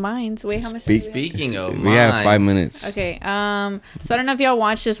 Speaking of minds, wait, how much? Speaking of minds, we have 5 minutes. Okay. So I don't know if y'all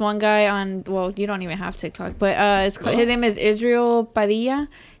watched this one guy on. Well, you don't even have TikTok, but his name is Israel Padilla.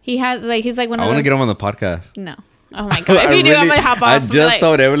 He has he's like one of. I want to get him on the podcast. No. Oh my god! If you do, I'm gonna hop off. I just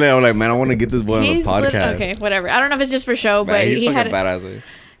told Evelyn, I'm like, man, I want to get this boy on the podcast. Okay, whatever. I don't know if it's just for show, but he's fucking badass. Way.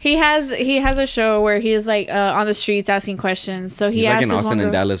 He has a show where he's like on the streets asking questions. So he's like in Austin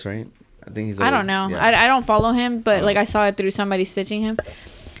and Dallas, right? I think he's. I don't know. Yeah. I don't follow him, but like I saw it through somebody stitching him.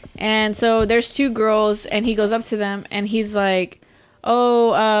 And so there's two girls, and he goes up to them, and he's like,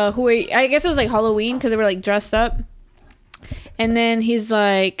 "Oh, who are you?" I guess it was like Halloween because they were like dressed up. And then he's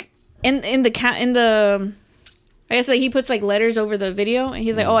like, in the, I guess like he puts like letters over the video, and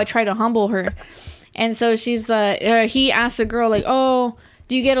he's like, "Oh, I try to humble her." And so she's like, he asks the girl like, "Oh,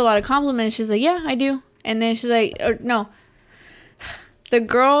 do you get a lot of compliments?" She's like, "Yeah, I do." And then she's like, "No." The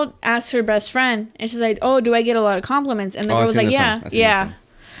girl asks her best friend, and she's like, "Oh, do I get a lot of compliments?" And the girl was like, "Yeah."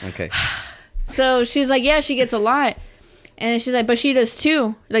 Okay. So she's like, "Yeah, she gets a lot." And she's like, "But she does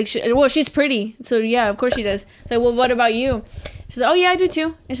too. Like, she's pretty. So yeah, of course she does." It's like, "Well, what about you?" She's like, oh yeah, I do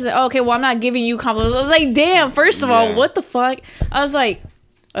too. And she's like, oh, okay, well, I'm not giving you compliments. I was like, damn, first of all, what the fuck? I was like,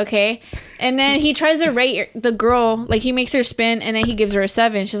 okay. And then he tries to rate the girl, like he makes her spin and then he gives her a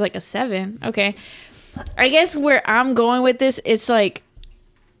 7. She's like, a 7? Okay. I guess where I'm going with this, it's like,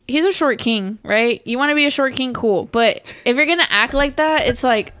 he's a short king, right? You want to be a short king, cool. But if you're gonna act like that, it's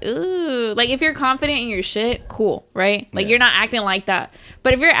like, ooh. Like if you're confident in your shit, cool, right? Like you're not acting like that.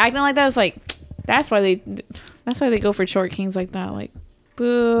 But if you're acting like that, it's like that's why they go for short kings like that. Like,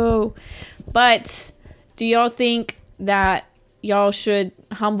 boo. But do y'all think that y'all should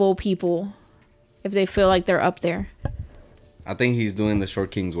humble people if they feel like they're up there? I think he's doing the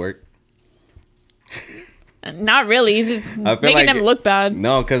short king's work. Not really. He's just making them look bad.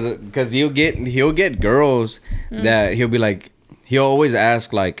 No, because he'll get girls that he'll be like, he'll always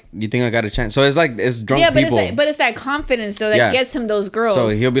ask like, "You think I got a chance?" So it's like it's drunk people. But it's that confidence though that gets him those girls. So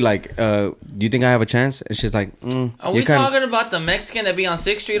he'll be like, "Do you think I have a chance?" And she's like, "Are we talking about the Mexican that be on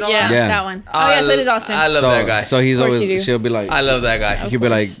 6th Street all yeah, that one. Oh yeah, so it is Austin. I love that guy. So he's always she'll be like, I love that guy. He'll be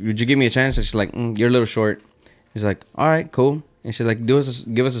like, "Would you give me a chance?" And she's like, "You're a little short." He's like, "All right, cool." And she's like, "Give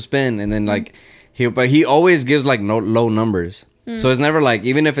us a spin." And then like. He always gives like low numbers, so it's never like,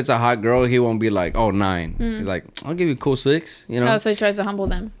 even if it's a hot girl, he won't be like, oh, 9. He's like, I'll give you a cool 6, you know. Oh, so he tries to humble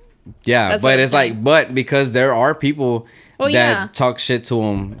them. Yeah, that's but it's like, but because there are people that talk shit to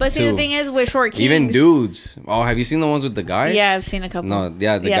him. But see, the thing is with short kings, even dudes. Oh, have you seen the ones with the guys? Yeah, I've seen a couple. No,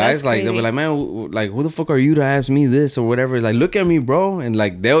 the guys like they'll be like, man, like who the fuck are you to ask me this or whatever? Like, look at me, bro, and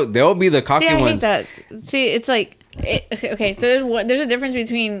like they'll be the cocky ones. I hate that. See, it's like. Okay, so there's a difference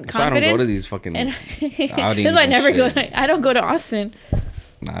between confidence. I don't go to these fucking outings. I never go. I don't go to Austin.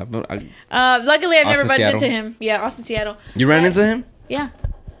 Nah, but luckily I've never bumped Seattle. into him. Yeah, Austin, Seattle. You ran into him? Yeah.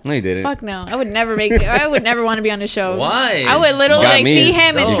 No, you didn't. Fuck no. I would never make it. I would never want to be on the show. Why? I would literally like see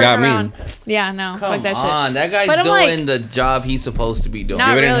him and turn around. Me. Yeah, no. Come fuck that on, shit. that guy's doing the job he's supposed to be doing. You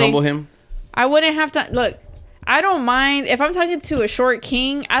wouldn't really. humble him? I wouldn't have to look. I don't mind if I'm talking to a short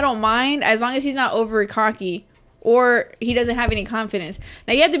king. I don't mind as long as he's not over cocky. Or he doesn't have any confidence.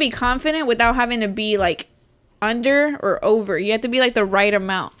 Now, you have to be confident without having to be, like, under or over. You have to be, like, the right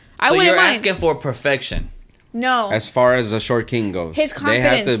amount. So you're asking for perfection? No. As far as a short king goes. His confidence.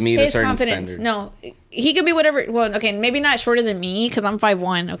 They have to meet a certain standard. No. He could be whatever. Well, okay, maybe not shorter than me because I'm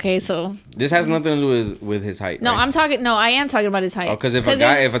 5'1", okay? So. This has nothing to do with his height, No, right? I am talking about his height. Oh, because if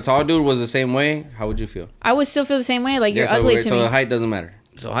a tall dude was the same way, how would you feel? I would still feel the same way. Like, you're ugly to me. So the height doesn't matter.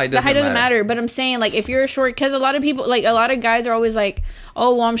 So height doesn't matter. But I'm saying, like, if you're short, because a lot of people, like, a lot of guys are always like,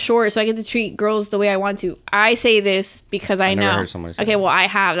 oh, well, I'm short, so I get to treat girls the way I want to. I say this because I know. Heard somebody say that. Well, I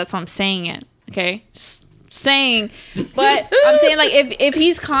have. That's why I'm saying it. Okay? Just saying. But I'm saying, like, if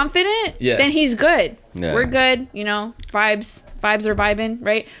he's confident, then he's good. Yeah. We're good. You know, vibes are vibing,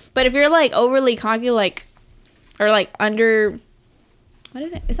 right? But if you're, like, overly cocky, like, or, like, under... What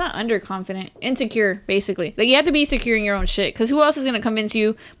is it? It's not underconfident. Insecure, basically. Like, you have to be secure in your own shit. Because who else is going to convince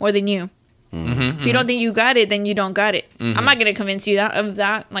you more than you? If you don't think you got it, then you don't got it. I'm not going to convince you of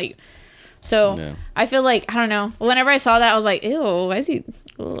that. Like, so, I feel like, I don't know. Whenever I saw that, I was like, ew, why is he...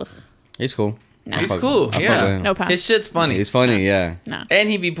 Ugh. He's cool. Nah. He's cool, yeah. No problem. His shit's funny. He's funny, yeah. No. And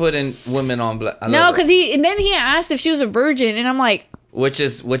he be putting women on black. No, because then he asked if she was a virgin, and I'm like... Which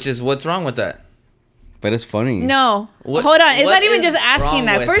is what's wrong with that? But it's funny. No. Hold on. It's not even just asking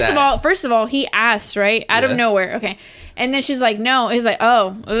that. First of all, he asked, right? Out of nowhere. Okay. And then she's like, no. He's like,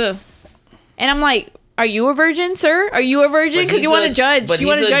 oh, ugh. And I'm like, are you a virgin, sir? Are you a virgin? Because you want to judge. You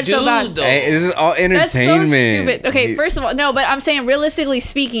want to judge so bad. Hey, this is all entertainment. That's so stupid. Okay, first of all, no, but I'm saying realistically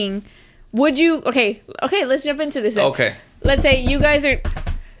speaking, would you... Okay, let's jump into this. Okay. Let's say you guys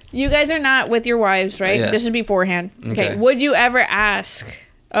are not with your wives, right? Yes. This is beforehand. Okay. Would you ever ask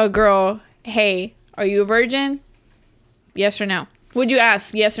a girl, hey... Are you a virgin? Yes or no? Would you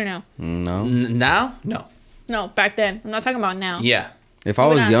ask yes or no? No. Now? No. No, back then. I'm not talking about now. Yeah. If I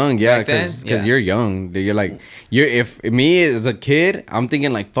was young, yeah, because you're young. You're like, if me as a kid, I'm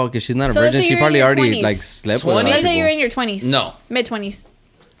thinking like, fuck, if she's not a virgin, she probably already 20s. Like slept with 20s? Let's say you're in your 20s. No. Mid-20s.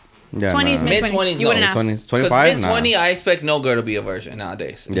 Yeah, 20s, mid-20s. You wouldn't ask. 20s, 25? Mid-20, I expect no girl to be a virgin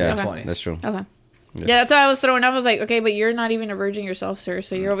nowadays. Yeah, mid-20s. That's true. Okay. Yeah, that's why I was throwing up. I was like, okay, but you're not even a virgin yourself, sir.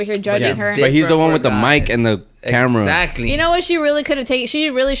 So you're over here judging her. But he's the one with the mic and the camera. Exactly. You know what? She really could have taken. She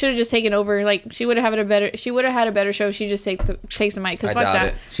really should have just taken over. Like she would have had a better. She would have had a better show. She just takes the mic. Because fuck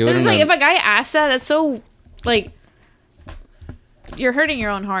that. It's like if a guy asks that, that's so like. You're hurting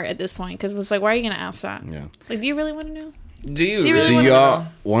your own heart at this point. Because it's like, why are you gonna ask that? Yeah. Like, do you really want to know? Do you really do y'all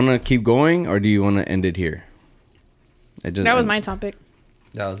want to keep going or do you want to end it here? That was my topic.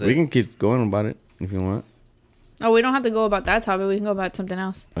 That was it. We can keep going about it if you want. Oh, we don't have to go about that topic. We can go about something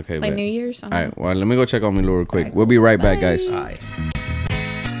else. Okay. Like New Year's. All right. Well, let me go check on me real quick. Right, we'll be right back, guys. All right.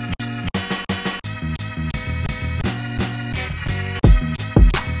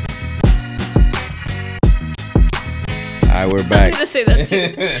 All right, we're back. I was gonna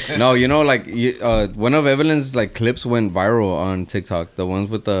say that too. No, like one of Evelyn's like clips went viral on TikTok. The ones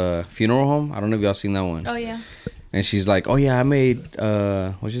with the funeral home. I don't know if y'all seen that one. Oh yeah. And she's like, "Oh yeah, I made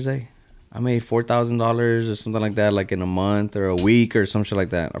what'd she say? I made $4,000 or something like that, like in a month or a week or some shit like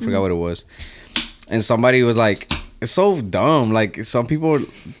that. I forgot what it was." And somebody was like, "It's so dumb. Like some people,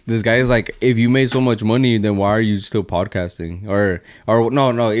 this guy is like, if you made so much money, then why are you still podcasting? Or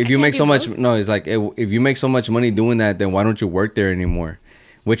no, if you make so much, no, it's like if you make so much money doing that, then why don't you work there anymore?"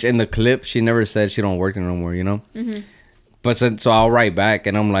 Which in the clip, she never said she don't work there no more, you know. Mm-hmm. But so I'll write back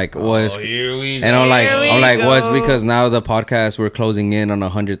and I'm like, here we go. And I'm like, well, it's because now the podcast we're closing in on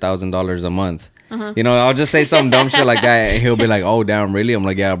 $100,000 a month. Uh-huh. You know, I'll just say some dumb shit like that, and he'll be like, "Oh, damn, really?" I'm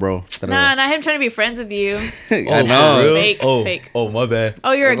like, "Yeah, bro." Nah, not him trying to be friends with you. I know. Fake. Oh, my bad.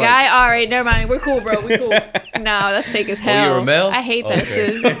 Oh, you're a guy? All right, never mind. We're cool, bro. We cool. Nah, that's fake as hell. Oh, you're a male? I hate that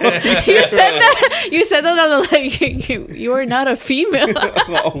shit. You said that. You said that on the like. You are not a female.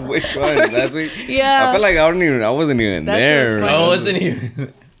 Oh, which one? Last week? Yeah. I feel like I wasn't even there. I wasn't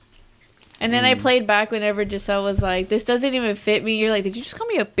even. And then I played back whenever Giselle was like, "This doesn't even fit me." You're like, "Did you just call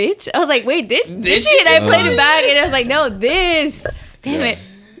me a bitch?" I was like, "Wait, did she?" And I played it back, and I was like, "No, this." Damn it.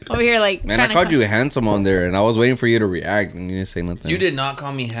 Over here, like. Man, I called you handsome on there, and I was waiting for you to react, and you didn't say nothing. You did not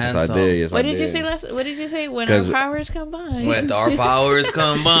call me handsome. Yes, I did. Yes, what did you say last? What did you say? When our powers combine. When our powers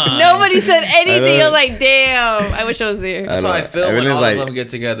combine. Nobody said anything. I was like, damn. I wish I was there. That's how I feel when all of them get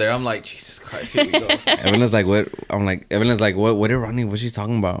together. I'm like, Jesus Christ, here we go. Evelyn's like, what? I'm like, Evelyn's like, what did Ronnie, what's she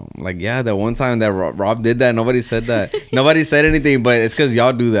talking about? Like, yeah, that one time that Rob did that, nobody said that. Nobody said anything, but it's because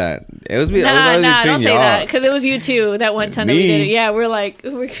y'all do that. It was between don't say y'all. that. Because it was you two that one time that we did it. Yeah, we're like,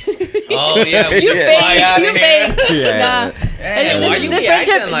 oh, yeah. You fake. You fake. Yeah. Hey, why you be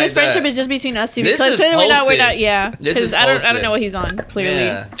acting like this friendship is just between us two. This because is posted. we're not, yeah. Because I don't know what he's on, clearly.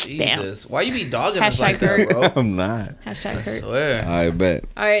 Yeah, Jesus. Why you be dogging us like hurt. that, bro? I'm not. Hashtag I hurt. swear. I bet.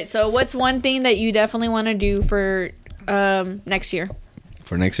 All right, so what's one thing that you definitely want to do for next year?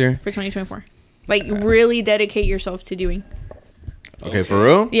 For next year? For 2024. Like, really dedicate yourself to doing. Okay, for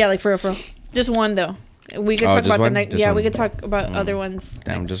real? Yeah, like for real. Just one, though. We could talk about one? the next. Yeah, we could talk about other ones.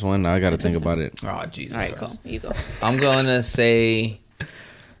 Damn, just one. I gotta think about it. Oh, Jesus. All right, cool. You go. I'm gonna say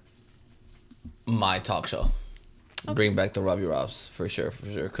my talk show. Okay. Bring back the Robbie Robs for sure.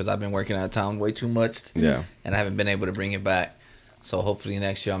 Because I've been working out of town way too much. Yeah. And I haven't been able to bring it back. So hopefully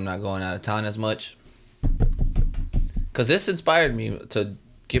next year I'm not going out of town as much. Because this inspired me to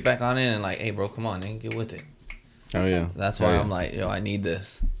get back on it and like, hey, bro, come on, man, get with it. Oh, yeah. That's why I'm like, yo, I need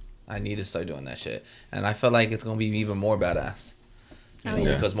this. I need to start doing that shit. And I feel like it's going to be even more badass. You know,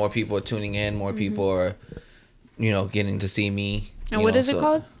 because more people are tuning in. More people are, getting to see me. And what is it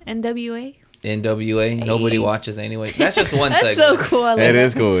called? NWA? NWA. Hey. Nobody watches anyway. That's just one that's segment. So cool. It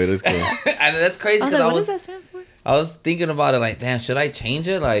is cool. And that's crazy because what does that stand for? I was thinking about it like, damn, should I change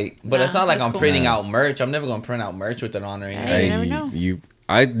it? Like, but it's not like I'm printing out merch. I'm never going to print out merch with it on or anything. You never know.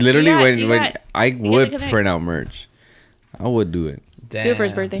 I literally, when I would print out merch. I would do it. Damn. Do it for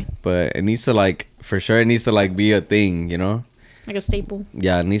his birthday. But it needs to for sure it needs to be a thing, you know? Like a staple.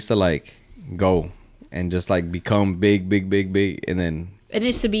 Yeah, it needs to go and just become big, and then... It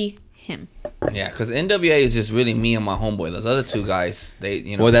needs to be him. Yeah, because NWA is just really me and my homeboy. Those other two guys,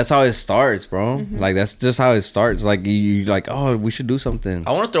 they. Well, that's how it starts, bro. Mm-hmm. That's just how it starts. You oh, we should do something.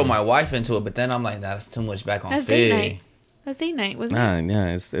 I want to throw my wife into it, but then I'm like, that's too much back on Fig. Date night. That's date night, wasn't it?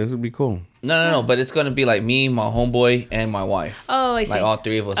 Yeah, it would be cool. No, but it's gonna be me, my homeboy, and my wife. Oh, I see. All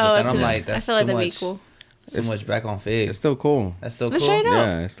three of us. But then I'm like, that's too much. That'd be cool. Too much back on Fig. It's still cool. That's still Let's cool. Try it out.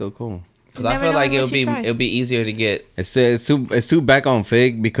 Yeah, it's still cool. Because I feel like it'll be easier to get. It's too back on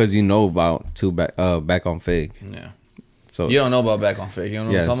Fig because you know about back on Fig. Yeah. So you don't know about back on Fig. You don't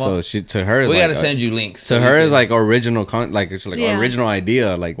know what I'm talking about. So to her, we gotta send you links. To her is original it's original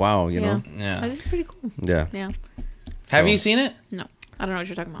idea. Wow, you know. Yeah. This is pretty cool. Yeah. Yeah. Have you seen it? No, I don't know what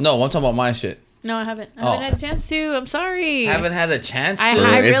you're talking about. No, I'm talking about my shit. No, I haven't. I haven't had a chance to. I'm sorry. Haven't had a chance to.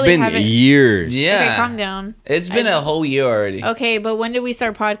 I really it's been haven't. Years. Yeah. Okay, calm down. It's been a whole year already. Okay, but when did we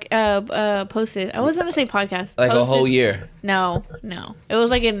start posted? I was gonna say podcast. Like a whole year. No. It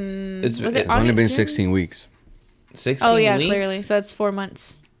was in. It's only been 16 weeks. 16 Oh yeah, weeks? clearly. So that's 4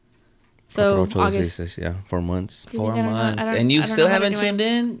 months. So August. Yeah, 4 months. 4 months, and you still haven't tuned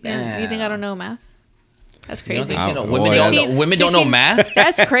in? Yeah. You think I don't know math? That's crazy. Women don't know math?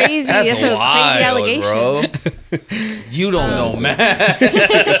 That's crazy. That's a wild, crazy allegation. Bro. You don't know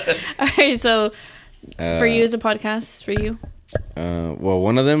math. All right, so For you as a podcast, for you. Well,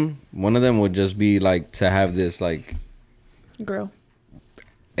 one of them would just be like to have this like grow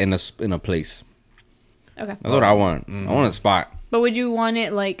in a place. Okay, that's what I want. I want a spot. But would you want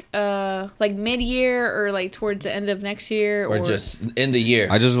it like mid-year or like towards the end of next year, or just in the year?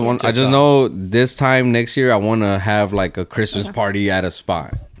 I just know this time next year I want to have like a Christmas party at a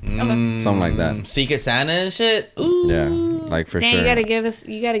spot. Something like that. Secret Santa and shit. Ooh. Yeah, like for sure. You gotta get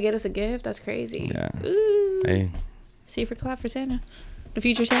us a gift. That's crazy. Yeah. Ooh. Hey. Secret clap for Santa, the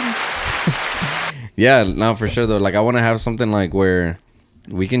future Santa. Yeah, no, for sure though. Like I want to have something like where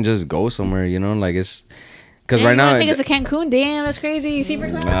we can just go somewhere. You know, like it's because right now. Take us to Cancun. Damn, that's crazy. Secret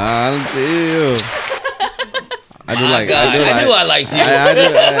clap. Chill. I knew I liked you.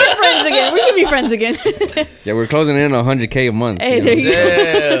 We're friends again. We can be friends again. Yeah, we're closing in on $100K a month. Hey, there you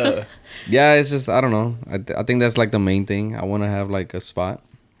go. Yeah, it's just I don't know. I think that's like the main thing. I want to have like a spot,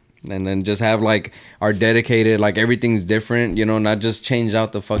 and then just have like our dedicated, like everything's different. You know, not just change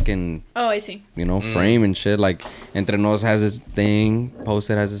out the fucking. Oh, I see. You know, frame and shit. Like Entre Nos has its thing.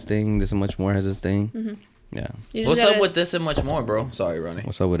 Posted has its thing. This and much more has its thing. Mm-hmm. Yeah. What's up with this and much more, bro? Sorry, Ronnie.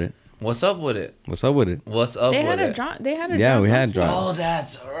 What's up with it? What's up with it? What's up with it? What's up with it? They had a yeah, drop we had drop. Oh,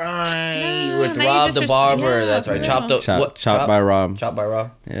 that's right. With Rob the Barber. Yeah, that's right. Chopped by Rob. Chopped by Rob.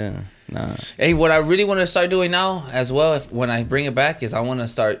 Yeah. Nah. Hey, what I really want to start doing now as well, when I bring it back, is I want to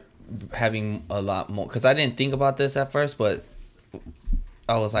start having a lot more. Because I didn't think about this at first, but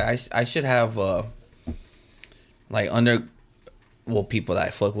I was like, I should have people that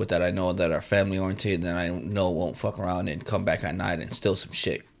I fuck with that I know that are family oriented and I know won't fuck around and come back at night and steal some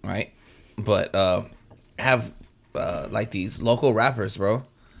shit, right? But have like these local rappers, bro.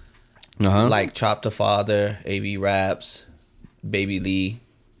 Like Chop the Father, AB Raps, Baby Lee,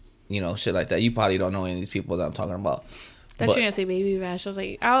 you know, shit like that. You probably don't know any of these people that I'm talking about. Thought you were gonna say Baby Rash. I was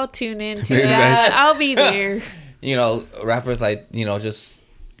like, I'll tune in to that. I'll be there. You know, rappers like, you know, just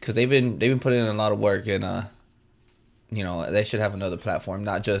because they've been putting in a lot of work and you know, they should have another platform,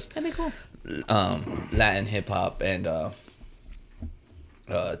 not just that'd be cool. Latin hip hop and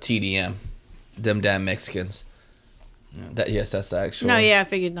TDM, them damn Mexicans. That's the actual. No, yeah, I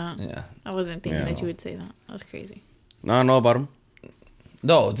figured that. Yeah, I wasn't thinking that you would say that. That was crazy. No, I know about them.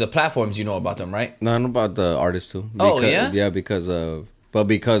 No, the platforms you know about them, right? No, I know about the artists too. Yeah, because of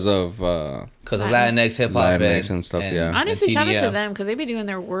Latinx hip hop and stuff. Yeah, honestly, shout out to them because they be doing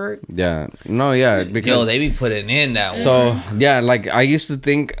their work. Yeah, no, yeah, because they be putting in that. So yeah, like I used to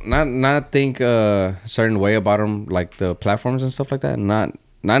think not think a certain way about them, like the platforms and stuff like that. Not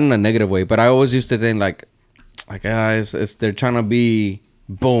in a negative way, but I always used to think like guys, they're trying to be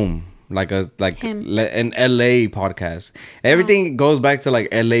boom. Like an LA podcast. Everything goes back to like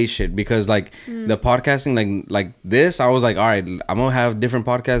LA shit because like the podcasting like this, I was like, all right, I'm gonna have different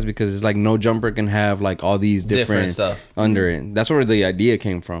podcasts because it's like No Jumper can have like all these different stuff under it. That's where the idea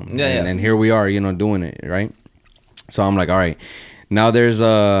came from. And here we are, you know, doing it, right? So I'm like, all right, now there's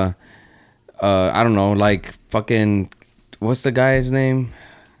I don't know, like fucking what's the guy's name?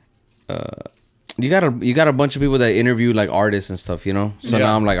 You got a bunch of people that interview like artists and stuff, you know. So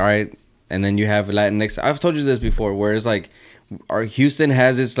now I'm like, all right, and then you have Latinx. I've told you this before, where it's like, our Houston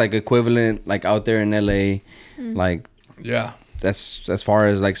has its like equivalent like out there in LA, like that's as far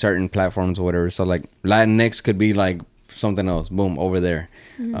as like certain platforms or whatever. So like Latinx could be like something else, boom, over there,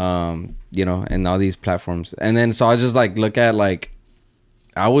 you know, and all these platforms. And then so I just like look at like,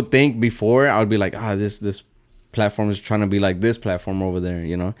 I would think before I would be like, this platform is trying to be like this platform over there,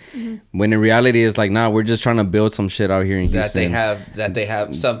 you know, when in reality it's like, nah, we're just trying to build some shit out here in Houston that they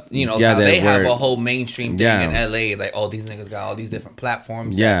have some, you know, they have a whole mainstream thing in LA, like all these niggas got all these different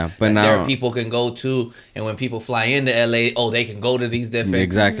platforms but now there people can go to, and when people fly into LA, they can go to these different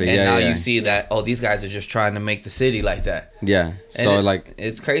you see that you guys are just trying to make the city like that. And so like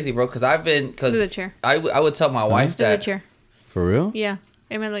it's crazy, bro, because I've been I would tell my wife that the chair. For real? Yeah,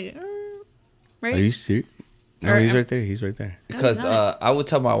 I mean like right? Are you serious? No, he's right there. He's right there. Because I would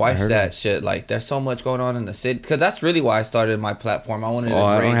tell my wife that shit. Like, there's so much going on in the city. Because that's really why I started my platform. I wanted to bring...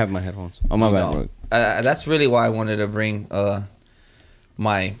 I don't have my headphones. Oh, my bad. That's really why I wanted to bring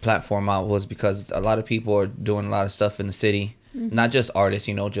my platform out, was because a lot of people are doing a lot of stuff in the city. Not just artists,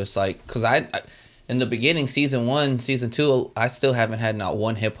 you know, just like... Because I in the beginning, season 1, season 2, I still haven't had not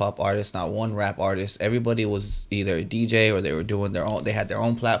one hip-hop artist, not one rap artist. Everybody was either a DJ or they were doing their own... They had their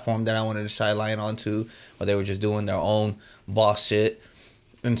own platform that I wanted to shine light onto, or they were just doing their own boss shit.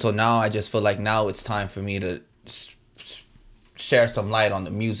 And so now I just feel like now it's time for me to share some light on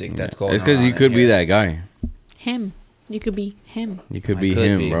the music that's going on. It's because you could be that guy. You could be him. You could be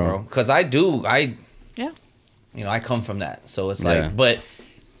him, bro. Because you know, I come from that. So it's like... But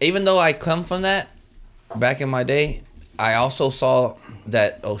even though I come from that, back in my day, I also saw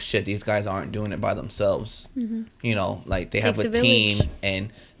that, oh shit, these guys aren't doing it by themselves. Mm-hmm. You know, like they have a team,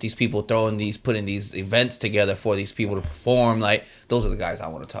 and these people putting these events together for these people to perform. Like, those are the guys I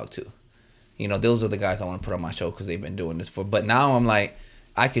want to talk to. You know, those are the guys I want to put on my show because they've been doing this for. But now I'm like,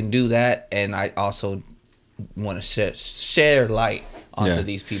 I can do that, and I also want to share light onto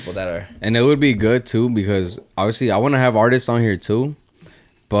these people that are. And it would be good too, because obviously I want to have artists on here too,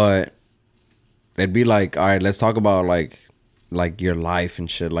 but it'd be like, all right, let's talk about like your life and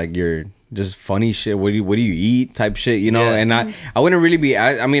shit, like your just funny shit. What do you eat type shit, you know? And I wouldn't really be.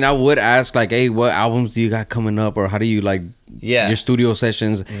 I mean, I would ask like, hey, what albums do you got coming up, or how do you like your studio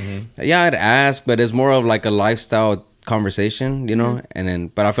sessions? Mm-hmm. Yeah, I'd ask, but it's more of like a lifestyle conversation, you know. And then,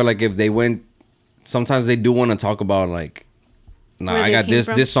 but I feel like if they went, sometimes they do want to talk about like, nah, I got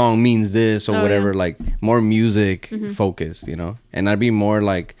this song means this or whatever, like more music focused, you know. And I'd be more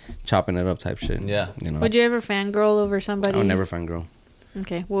like chopping it up type shit. Yeah, you know. Would you ever fangirl over somebody? I would never fangirl.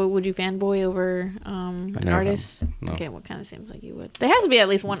 Okay, well, would you fanboy over an artist? No. Okay, well, kind of seems like you would. There has to be at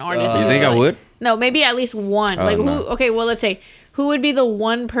least one artist. You think I would? No, maybe at least one. Like who? No. Okay, well, let's say who would be the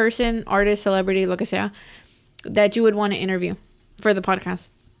one person, artist, celebrity, lo que sea, that you would want to interview for the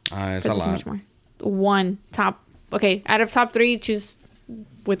podcast? It's a lot. Much more. One top. Okay, out of top 3, choose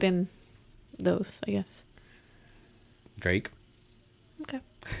within those, I guess. Drake. Okay.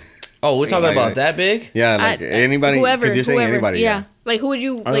 Oh, we're talking about that big? Yeah, like anybody. Whoever. You're saying anybody. Yeah. Like, who would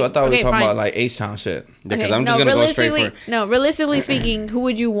you... Like, I thought we were talking about, like, H-Town shit. Yeah, because I'm just going to go straight for... No, realistically speaking, who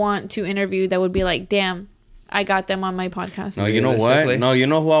would you want to interview that would be like, damn, I got them on my podcast? No, you know what? No, you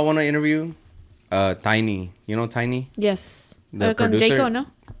know who I want to interview? Tiny. You know Tiny? Yes. The producer? Jaco, no?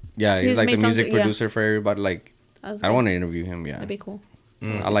 Yeah, he's like the music producer for everybody. Like, I want to interview him, yeah. That'd be cool.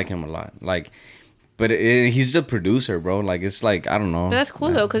 I like him a lot. Like... But he's a producer, bro. Like, it's like, I don't know. But that's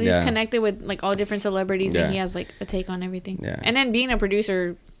cool, though, because he's connected with, like, all different celebrities, and he has, like, a take on everything. Yeah. And then being a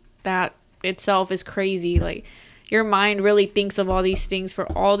producer, that itself is crazy. Like, your mind really thinks of all these things for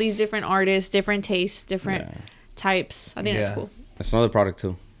all these different artists, different tastes, different types. I think that's cool. It's another product,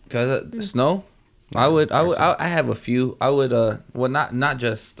 too. Because Snow? I have a few. I would, well, not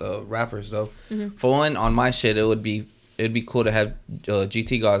just rappers, though. Mm-hmm. For one, on my shit, it'd be cool to have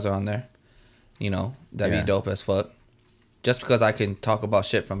GT guys on there. You know, that'd be dope as fuck. Just because I can talk about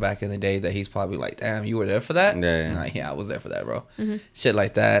shit from back in the day that he's probably like, damn, you were there for that? Yeah. And like, I was there for that, bro. Mm-hmm. Shit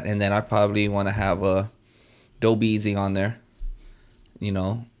like that. And then I probably want to have Doe Beezy on there. You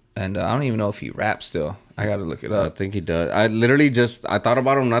know, and I don't even know if he raps still. I got to look it up. I think he does. I thought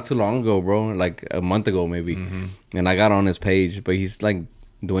about him not too long ago, bro. Like a month ago, maybe. Mm-hmm. And I got on his page, but he's like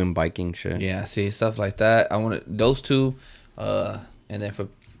doing biking shit. Yeah, see, stuff like that. I want those two. And then for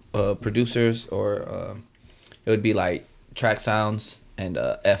producers, or it would be like Track Sounds and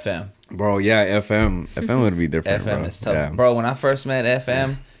FM. Bro, yeah, FM would be different. FM is tough, bro. When I first met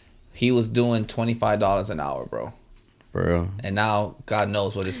FM, he was doing $25 an hour, bro. And now God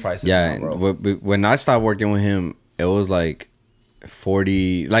knows what his price is now, bro. When I stopped working with him, it was like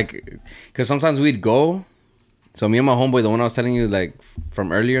 40, like, because sometimes we'd go. So me and my homeboy, the one I was telling you, like,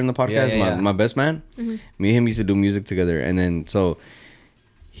 from earlier in the podcast, my best man, me and him used to do music together. And then so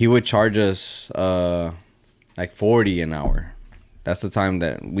he would charge us like $40 an hour. That's the time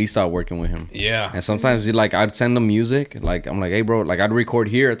that we stopped working with him. Yeah. And sometimes I'd send him music. Like, I'm like, hey, bro, like, I'd record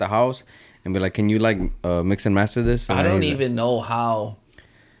here at the house and be like, can you like mix and master this? And I don't even know how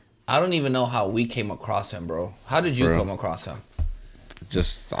we came across him, bro. How did you come across him?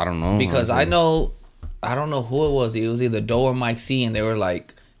 Just, I don't know. Because I don't know who it was. It was either Doe or Mike C, and they were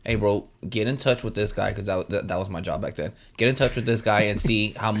like, hey, bro, get in touch with this guy, because that was my job back then. Get in touch with this guy and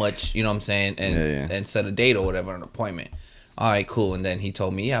see how much, you know what I'm saying, and set a date or whatever, an appointment. All right, cool. And then he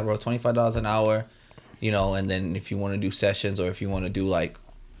told me, yeah, bro, $25 an hour, you know, and then if you want to do sessions or if you want to do like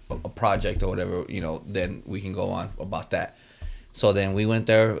a project or whatever, you know, then we can go on about that. So then we went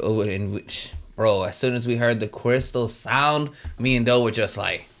there, and bro, as soon as we heard the crystal sound, me and Doe were just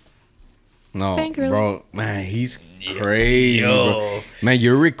like, no, bro, man, he's crazy, bro. Man,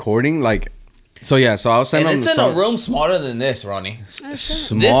 you're recording like, so yeah, so I'll send him. And it's in a room smaller than this, Ronnie.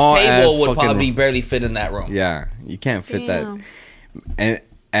 Small. This table would probably barely fit in that room. Yeah, you can't fit that. And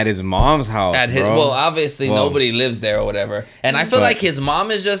at his mom's house, bro. Well, obviously nobody lives there or whatever. And I feel like his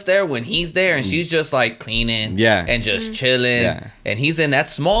mom is just there when he's there, and she's just like cleaning, and just chilling, and he's in that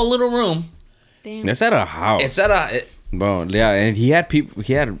small little room. Damn. It's at a house. Bro, yeah, and he had people.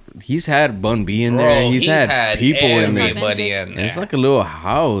 He's had Bun B in there. He's had people in there. Everybody in there. It's like a little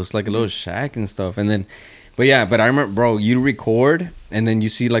house, like a little shack and stuff. And then, but I remember, bro, you record and then you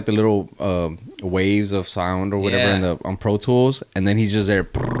see like the little waves of sound or whatever on Pro Tools, and then he's just there,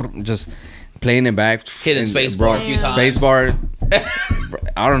 just playing it back, hitting space bar a few times. Space bar.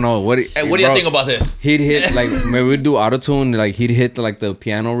 I don't know what. Hey, what do you think about this? He'd hit like maybe we'd do auto tune. Like he'd hit like the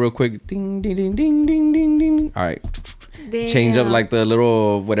piano real quick. Ding ding ding ding ding ding ding. All right, change up like the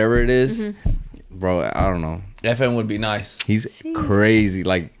little whatever it is. Bro. I don't know. FM would be nice. He's crazy.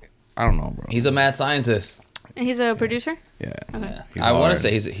 Like I don't know, bro. He's a mad scientist. And he's a producer. Yeah. Okay. Yeah. I want to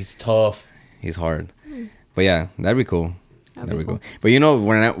say he's tough. He's hard. But yeah, that'd be cool. That'd be cool. But you know,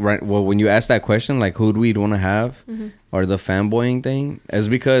 when you ask that question, like who do we want to have, or the fanboying thing, is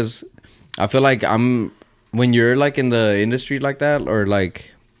because I feel like when you're like in the industry like that, or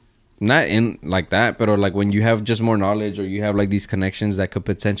like not in like that, but or like when you have just more knowledge, or you have like these connections that could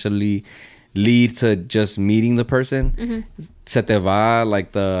potentially lead to just meeting the person, se te va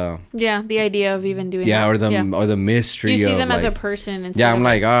like the idea of even doing or that. or the mystery. You see them like, as a person instead I'm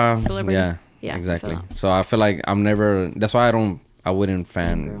like celebrity. Yeah, exactly. So I feel like that's why I wouldn't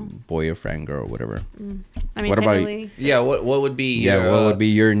fanboy or fangirl or whatever. I mean, what about what would be what would be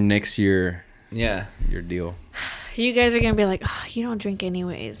your next year your deal? You guys are gonna be like, oh, you don't drink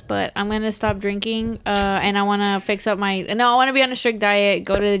anyways, but I'm gonna stop drinking, and I want to fix up I want to be on a strict diet,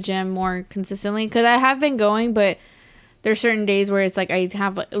 go to the gym more consistently, because I have been going, but there's certain days where it's like I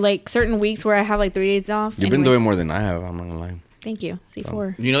have like certain weeks where I have like 3 days off. You've been doing more than I have, I'm not gonna lie. Thank you.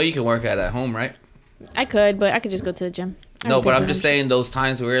 C4. You know you can work out at home, right? I could, but I could just go to the gym. No, but I'm just saying those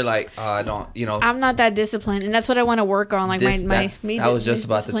times where you're like, I don't, I'm not that disciplined, and that's what I want to work on. Like I was just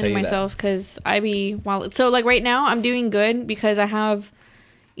about to tell you myself, because so like right now I'm doing good because I have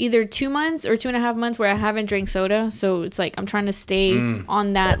either 2 months or 2.5 months where I haven't drank soda. So it's like I'm trying to stay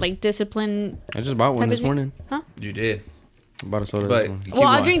on that like discipline. I just bought one this morning. Huh? You did. Bought a soda. Well,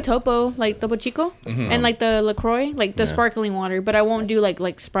 I'll drink Topo, like Topo Chico, and like the LaCroix, like the sparkling water, but I won't do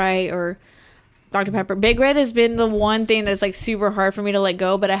like Sprite or Dr. Pepper. Big Red has been the one thing that's like super hard for me to let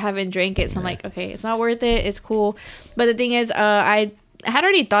go, but I haven't drank it, so I'm like, okay, it's not worth it. It's cool, but the thing is, I had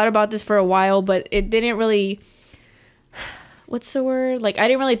already thought about this for a while, but it didn't really. What's the word? Like I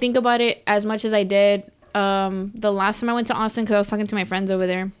didn't really think about it as much as I did the last time I went to Austin, because I was talking to my friends over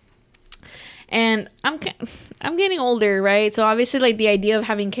there. And I'm getting older, right? So obviously, like, the idea of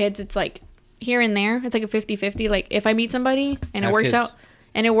having kids, it's like here and there. It's like a 50-50. Like, if I meet somebody and it works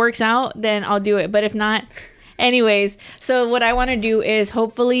out, then I'll do it. But if not, anyways. So what I want to do is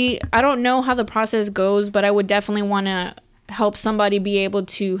hopefully, I don't know how the process goes, but I would definitely want to help somebody be able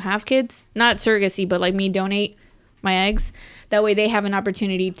to have kids. Not surrogacy, but like me donate my eggs. That way they have an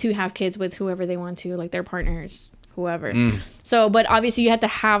opportunity to have kids with whoever they want to, like their partners, whoever. So, but obviously you have to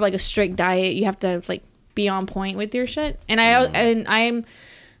have like a strict diet. You have to like be on point with your shit. And I'm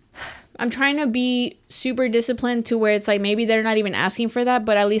trying to be super disciplined to where it's like maybe they're not even asking for that,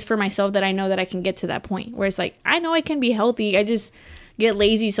 but at least for myself, that I know that I can get to that point where it's like I know I can be healthy. I just get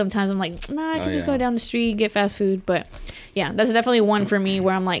lazy sometimes. I'm like, nah, I can just go down the street, get fast food. But yeah, that's definitely one for me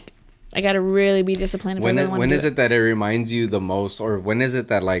where I'm like, I gotta really be disciplined. If when is it that it reminds you the most, or when is it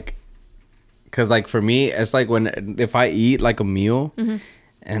that like? Because, like, for me, it's like if I eat, like, a meal,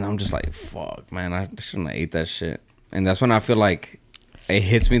 and I'm just like, fuck, man, I shouldn't have ate that shit. And that's when I feel like it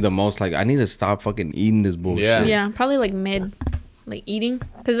hits me the most. Like, I need to stop fucking eating this bullshit. Yeah, probably, like, like, eating.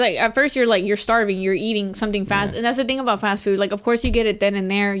 Because, like, at first you're starving. You're eating something fast. Yeah. And that's the thing about fast food. Like, of course, you get it then and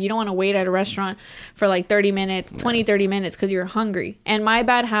there. You don't want to wait at a restaurant for, like, 30 minutes, 30 minutes because you're hungry. And my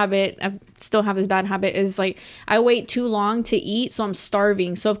bad habit, I still have this bad habit, is, like, I wait too long to eat, so I'm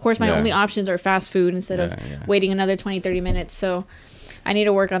starving. So, of course, my only options are fast food instead of waiting another 30 minutes. So, I need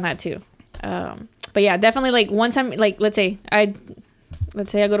to work on that, too. But, yeah, definitely, like, one time, like, let's say I go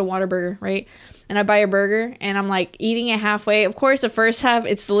to Whataburger, right? And I buy a burger and I'm like eating it halfway. Of course, the first half,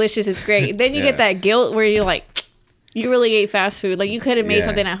 it's delicious. It's great. Then you get that guilt where you're like, you really ate fast food. Like you could have made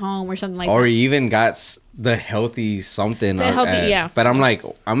something at home or something like that. Or you even got the healthy something. Yeah. But I'm like,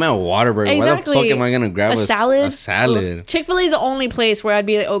 I'm at Whataburger. Exactly. Why the fuck am I going to grab a salad? A salad. Chick-fil-A is the only place where I'd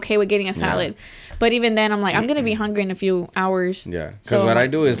be like, okay with getting a salad. Yeah. But even then, I'm like, I'm going to be hungry in a few hours. Yeah. Because what I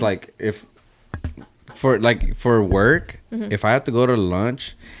do is like, for work, if I have to go to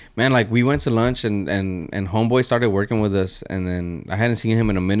lunch, man, like we went to lunch and homeboy started working with us, and then I hadn't seen him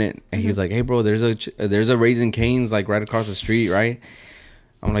in a minute, and he was like, hey bro, there's a Raising Cane's like right across the street, right?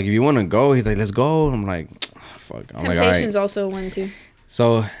 I'm like, if you want to go, he's like, let's go. I'm like, fuck. I'm Temptation's like, also one too.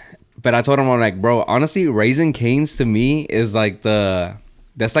 So, but I told him, I'm like, bro, honestly, Raising Cane's to me is like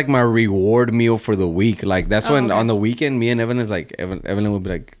that's like my reward meal for the week. Like that's when on the weekend, me and Evan is like, Evelyn would be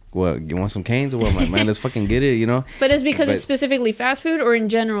like, what, you want some canes or what? I'm like, man, let's fucking get it, you know? But it's because it's specifically fast food or in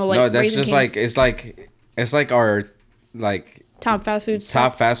general? Like, no, that's just canes? It's like our like top fast food.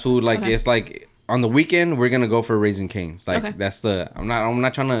 Top fast food. Like it's like on the weekend we're gonna go for Raising Cane's. Like that's the I'm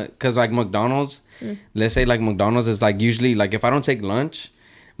not trying to, cause like McDonald's, let's say like McDonald's is like usually like if I don't take lunch,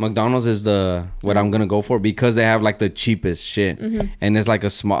 McDonald's is what I'm gonna go for because they have like the cheapest shit, and it's like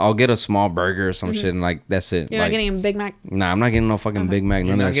I'll get a small burger or some shit, and like that's it. You're like, not getting a Big Mac. Nah, I'm not getting no fucking Big Mac.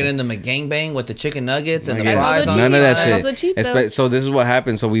 You're not getting the McGangbang with the chicken nuggets and the fries. None of that shit. Also cheap, so this is what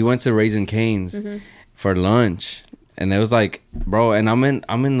happened. So we went to Raising Cane's for lunch. And it was like, bro, and I'm in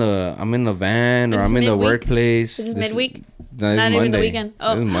the van, or I'm in the workplace. This is midweek. No, not Monday. Even the weekend.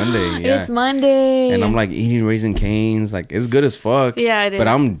 Oh, it's Monday. Yeah. It's Monday. And I'm like eating Raising Cane's, like it's good as fuck. Yeah, it is. But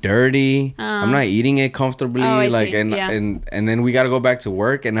I'm dirty. I'm not eating it comfortably. And then we gotta go back to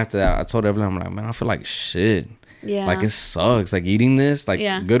work. And after that, I told Evelyn, I'm like, man, I feel like shit. Yeah. Like it sucks. Like eating this, like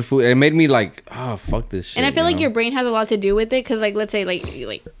good food. It made me like, oh fuck this shit. And I feel like your brain has a lot to do with it, because like let's say like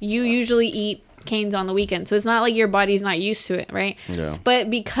you usually eat Cane's on the weekend, so it's not like your body's not used to it, right? Yeah.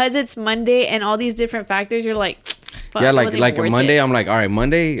 But because it's Monday and all these different factors, you're like, fuck, yeah, like Monday, I'm like, all right,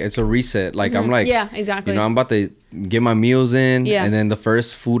 Monday, it's a reset. Like I'm like, yeah, exactly. You know, I'm about to get my meals in, yeah. And then the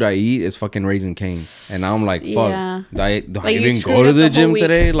first food I eat is fucking Raising Cane's, and now I'm like, fuck, yeah. do I even go to the gym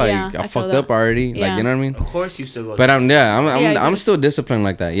today? Like I fucked up already. Yeah. Like, you know what I mean? Of course you still go. But I'm exactly. still disciplined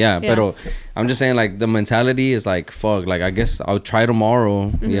like that. Yeah, but I'm just saying, like, the mentality is like, fuck, like I guess I'll try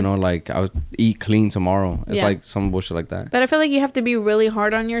tomorrow. You know, like I'll eat clean tomorrow. It's like some bullshit like that. But I feel like you have to be really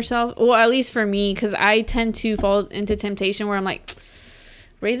hard on yourself. Well, at least for me, because I tend to fall into temptation where I'm like,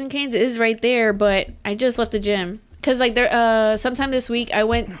 Raising Cane's is right there, but I just left the gym. Cause like sometime this week I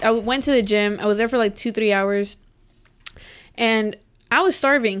went to the gym. I was there for like 2-3 hours, and I was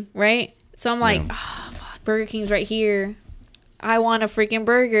starving, right? So I'm like, fuck, Burger King's right here. I want a freaking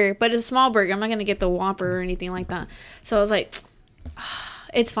burger, but it's a small burger. I'm not gonna get the Whopper or anything like that. So I was like,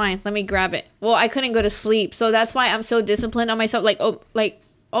 it's fine. Let me grab it. Well, I couldn't go to sleep, so that's why I'm so disciplined on myself. Like,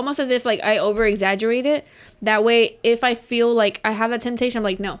 almost as if like I over exaggerate it. That way, if I feel like I have that temptation, I'm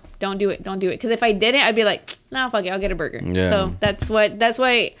like, no, don't do it. Because if I didn't, I'd be like, nah, fuck it, I'll get a burger. Yeah. So that's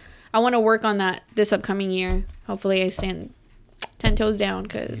why I want to work on that this upcoming year. Hopefully I stand 10 toes down.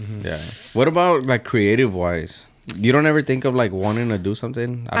 Cause yeah. What about like creative wise? You don't ever think of like wanting to do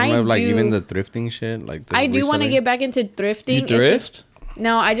something? I don't know, like even the thrifting shit. Like I do want to get back into thrifting. You thrift?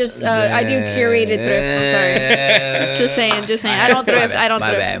 No, I just I do curated thrift. I'm sorry. just saying. I don't thrift. My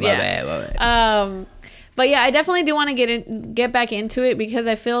bad. But yeah, I definitely do want to get back into it, because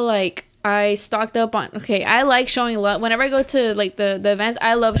I feel like I stocked up on. Okay, I like showing love. Whenever I go to like the events,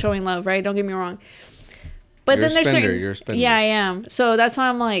 I love showing love. Right? Don't get me wrong. But you're then there's you're a spender. Yeah, I am. So that's why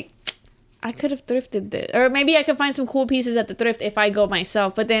I'm like, I could have thrifted this, or maybe I could find some cool pieces at the thrift if I go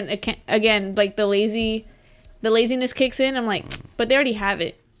myself. But then again, like the laziness kicks in. I'm like, but they already have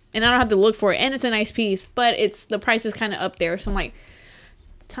it, and I don't have to look for it, and it's a nice piece, but the price is kind of up there. So I'm like,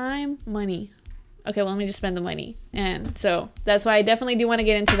 time, money. Okay, well, let me just spend the money. And so that's why I definitely do want to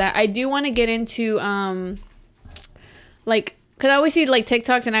get into that. I do want to get into like, because I always see like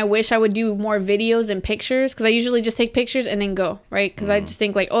TikToks, and I wish I would do more videos than pictures, because I usually just take pictures and then go, right? Because I just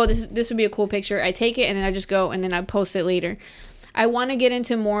think like, oh, this would be a cool picture. I take it and then I just go, and then I post it later. I want to get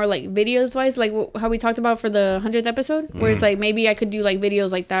into more like videos wise, like how we talked about for the 100th episode, where it's like maybe I could do like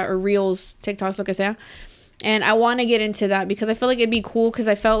videos like that, or reels, TikToks, lo que sea. And I want to get into that, because I feel like it'd be cool, because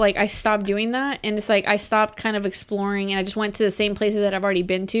I felt like I stopped doing that, and it's like I stopped kind of exploring, and I just went to the same places that I've already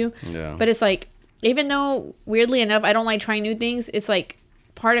been to. Yeah. But it's like, even though weirdly enough I don't like trying new things, it's like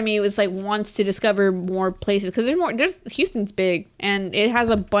part of me was like wants to discover more places, because there's Houston's big, and it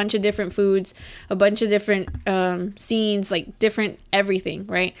has a bunch of different foods, a bunch of different scenes, like different everything,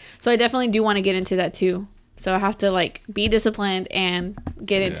 right? So I definitely do want to get into that too. So I have to like be disciplined and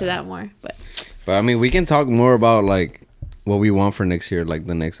get into that more. But I mean, we can talk more about like what we want for next year, like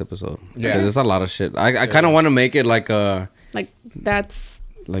the next episode. Yeah, there's a lot of shit. I kind of want to make it like that's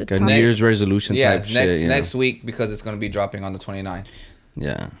like a New Year's resolution type shit. Next week, because it's gonna be dropping on the 29th.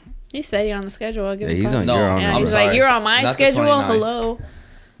 Yeah. He's steady on the schedule. I'll give him he's on. No, you're on. Yeah, he's like, you're on my schedule. Hello.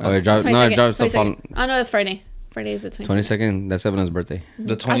 Oh, it drops. No, it drops the fall. Oh no, that's Friday. Friday is the 22nd. 22nd. That's Evelyn's birthday.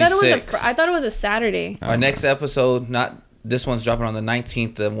 The 26th. I thought it was a Saturday. Our next episode, not this one's dropping on the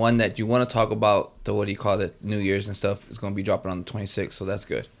 19th. The one that you want to talk about, the what do you call it, New Year's and stuff, is going to be dropping on the 26th. So that's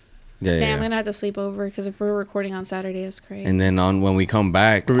good. Yeah, I'm gonna have to sleep over, because if we're recording on Saturday, it's crazy. And then when we come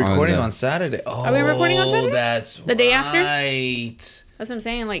back, we're recording on Saturday. Oh, are we recording on Saturday? That's the day after. Right. That's what I'm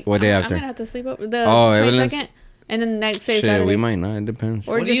saying. Like, what day after? I'm gonna have to sleep over the 22nd, and then the next day Saturday. We might not. It depends.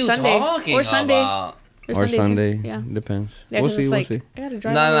 Or what just are you Sunday. talking or Sunday. about? Or Sunday. Yeah, depends. Yeah, we'll see. We'll see. I gotta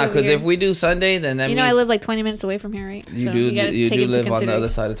drive. No, because if we do Sunday, then that means I live like 20 minutes away from here, right? You do live on the other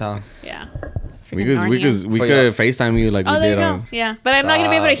side of town. Yeah. We could FaceTime you like we did on. Yeah, but I'm not gonna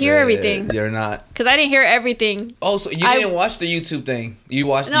be able to hear everything. You're not, because I didn't hear everything. Oh, so you didn't watch the YouTube thing? You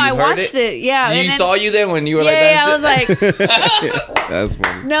watched? No, I watched it. Yeah, you saw you then when you were like that. Yeah, I was like, that's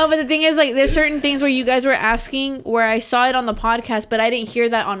funny. No, but the thing is, like, there's certain things where you guys were asking where I saw it on the podcast, but I didn't hear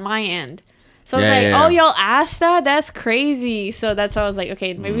that on my end. So I was like, oh, y'all asked that? That's crazy. So that's why I was like,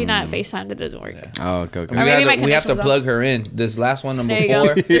 okay, maybe not FaceTime. That doesn't work. Yeah. Oh, okay. We have to plug her in. This last one, number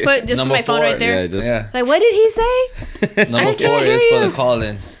 4. Just put my phone right there. Yeah. Like, what did he say? Number 4 is for the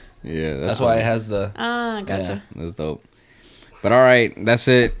call-ins. Yeah, that's why it has the. Gotcha. Yeah, that's dope. But all right, that's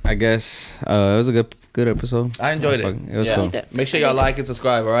it. I guess it was a good episode. I enjoyed it. It was cool. Make sure y'all like and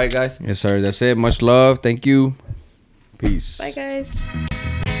subscribe. All right, guys. Yes, sir. That's it. Much love. Thank you. Peace. Bye, guys.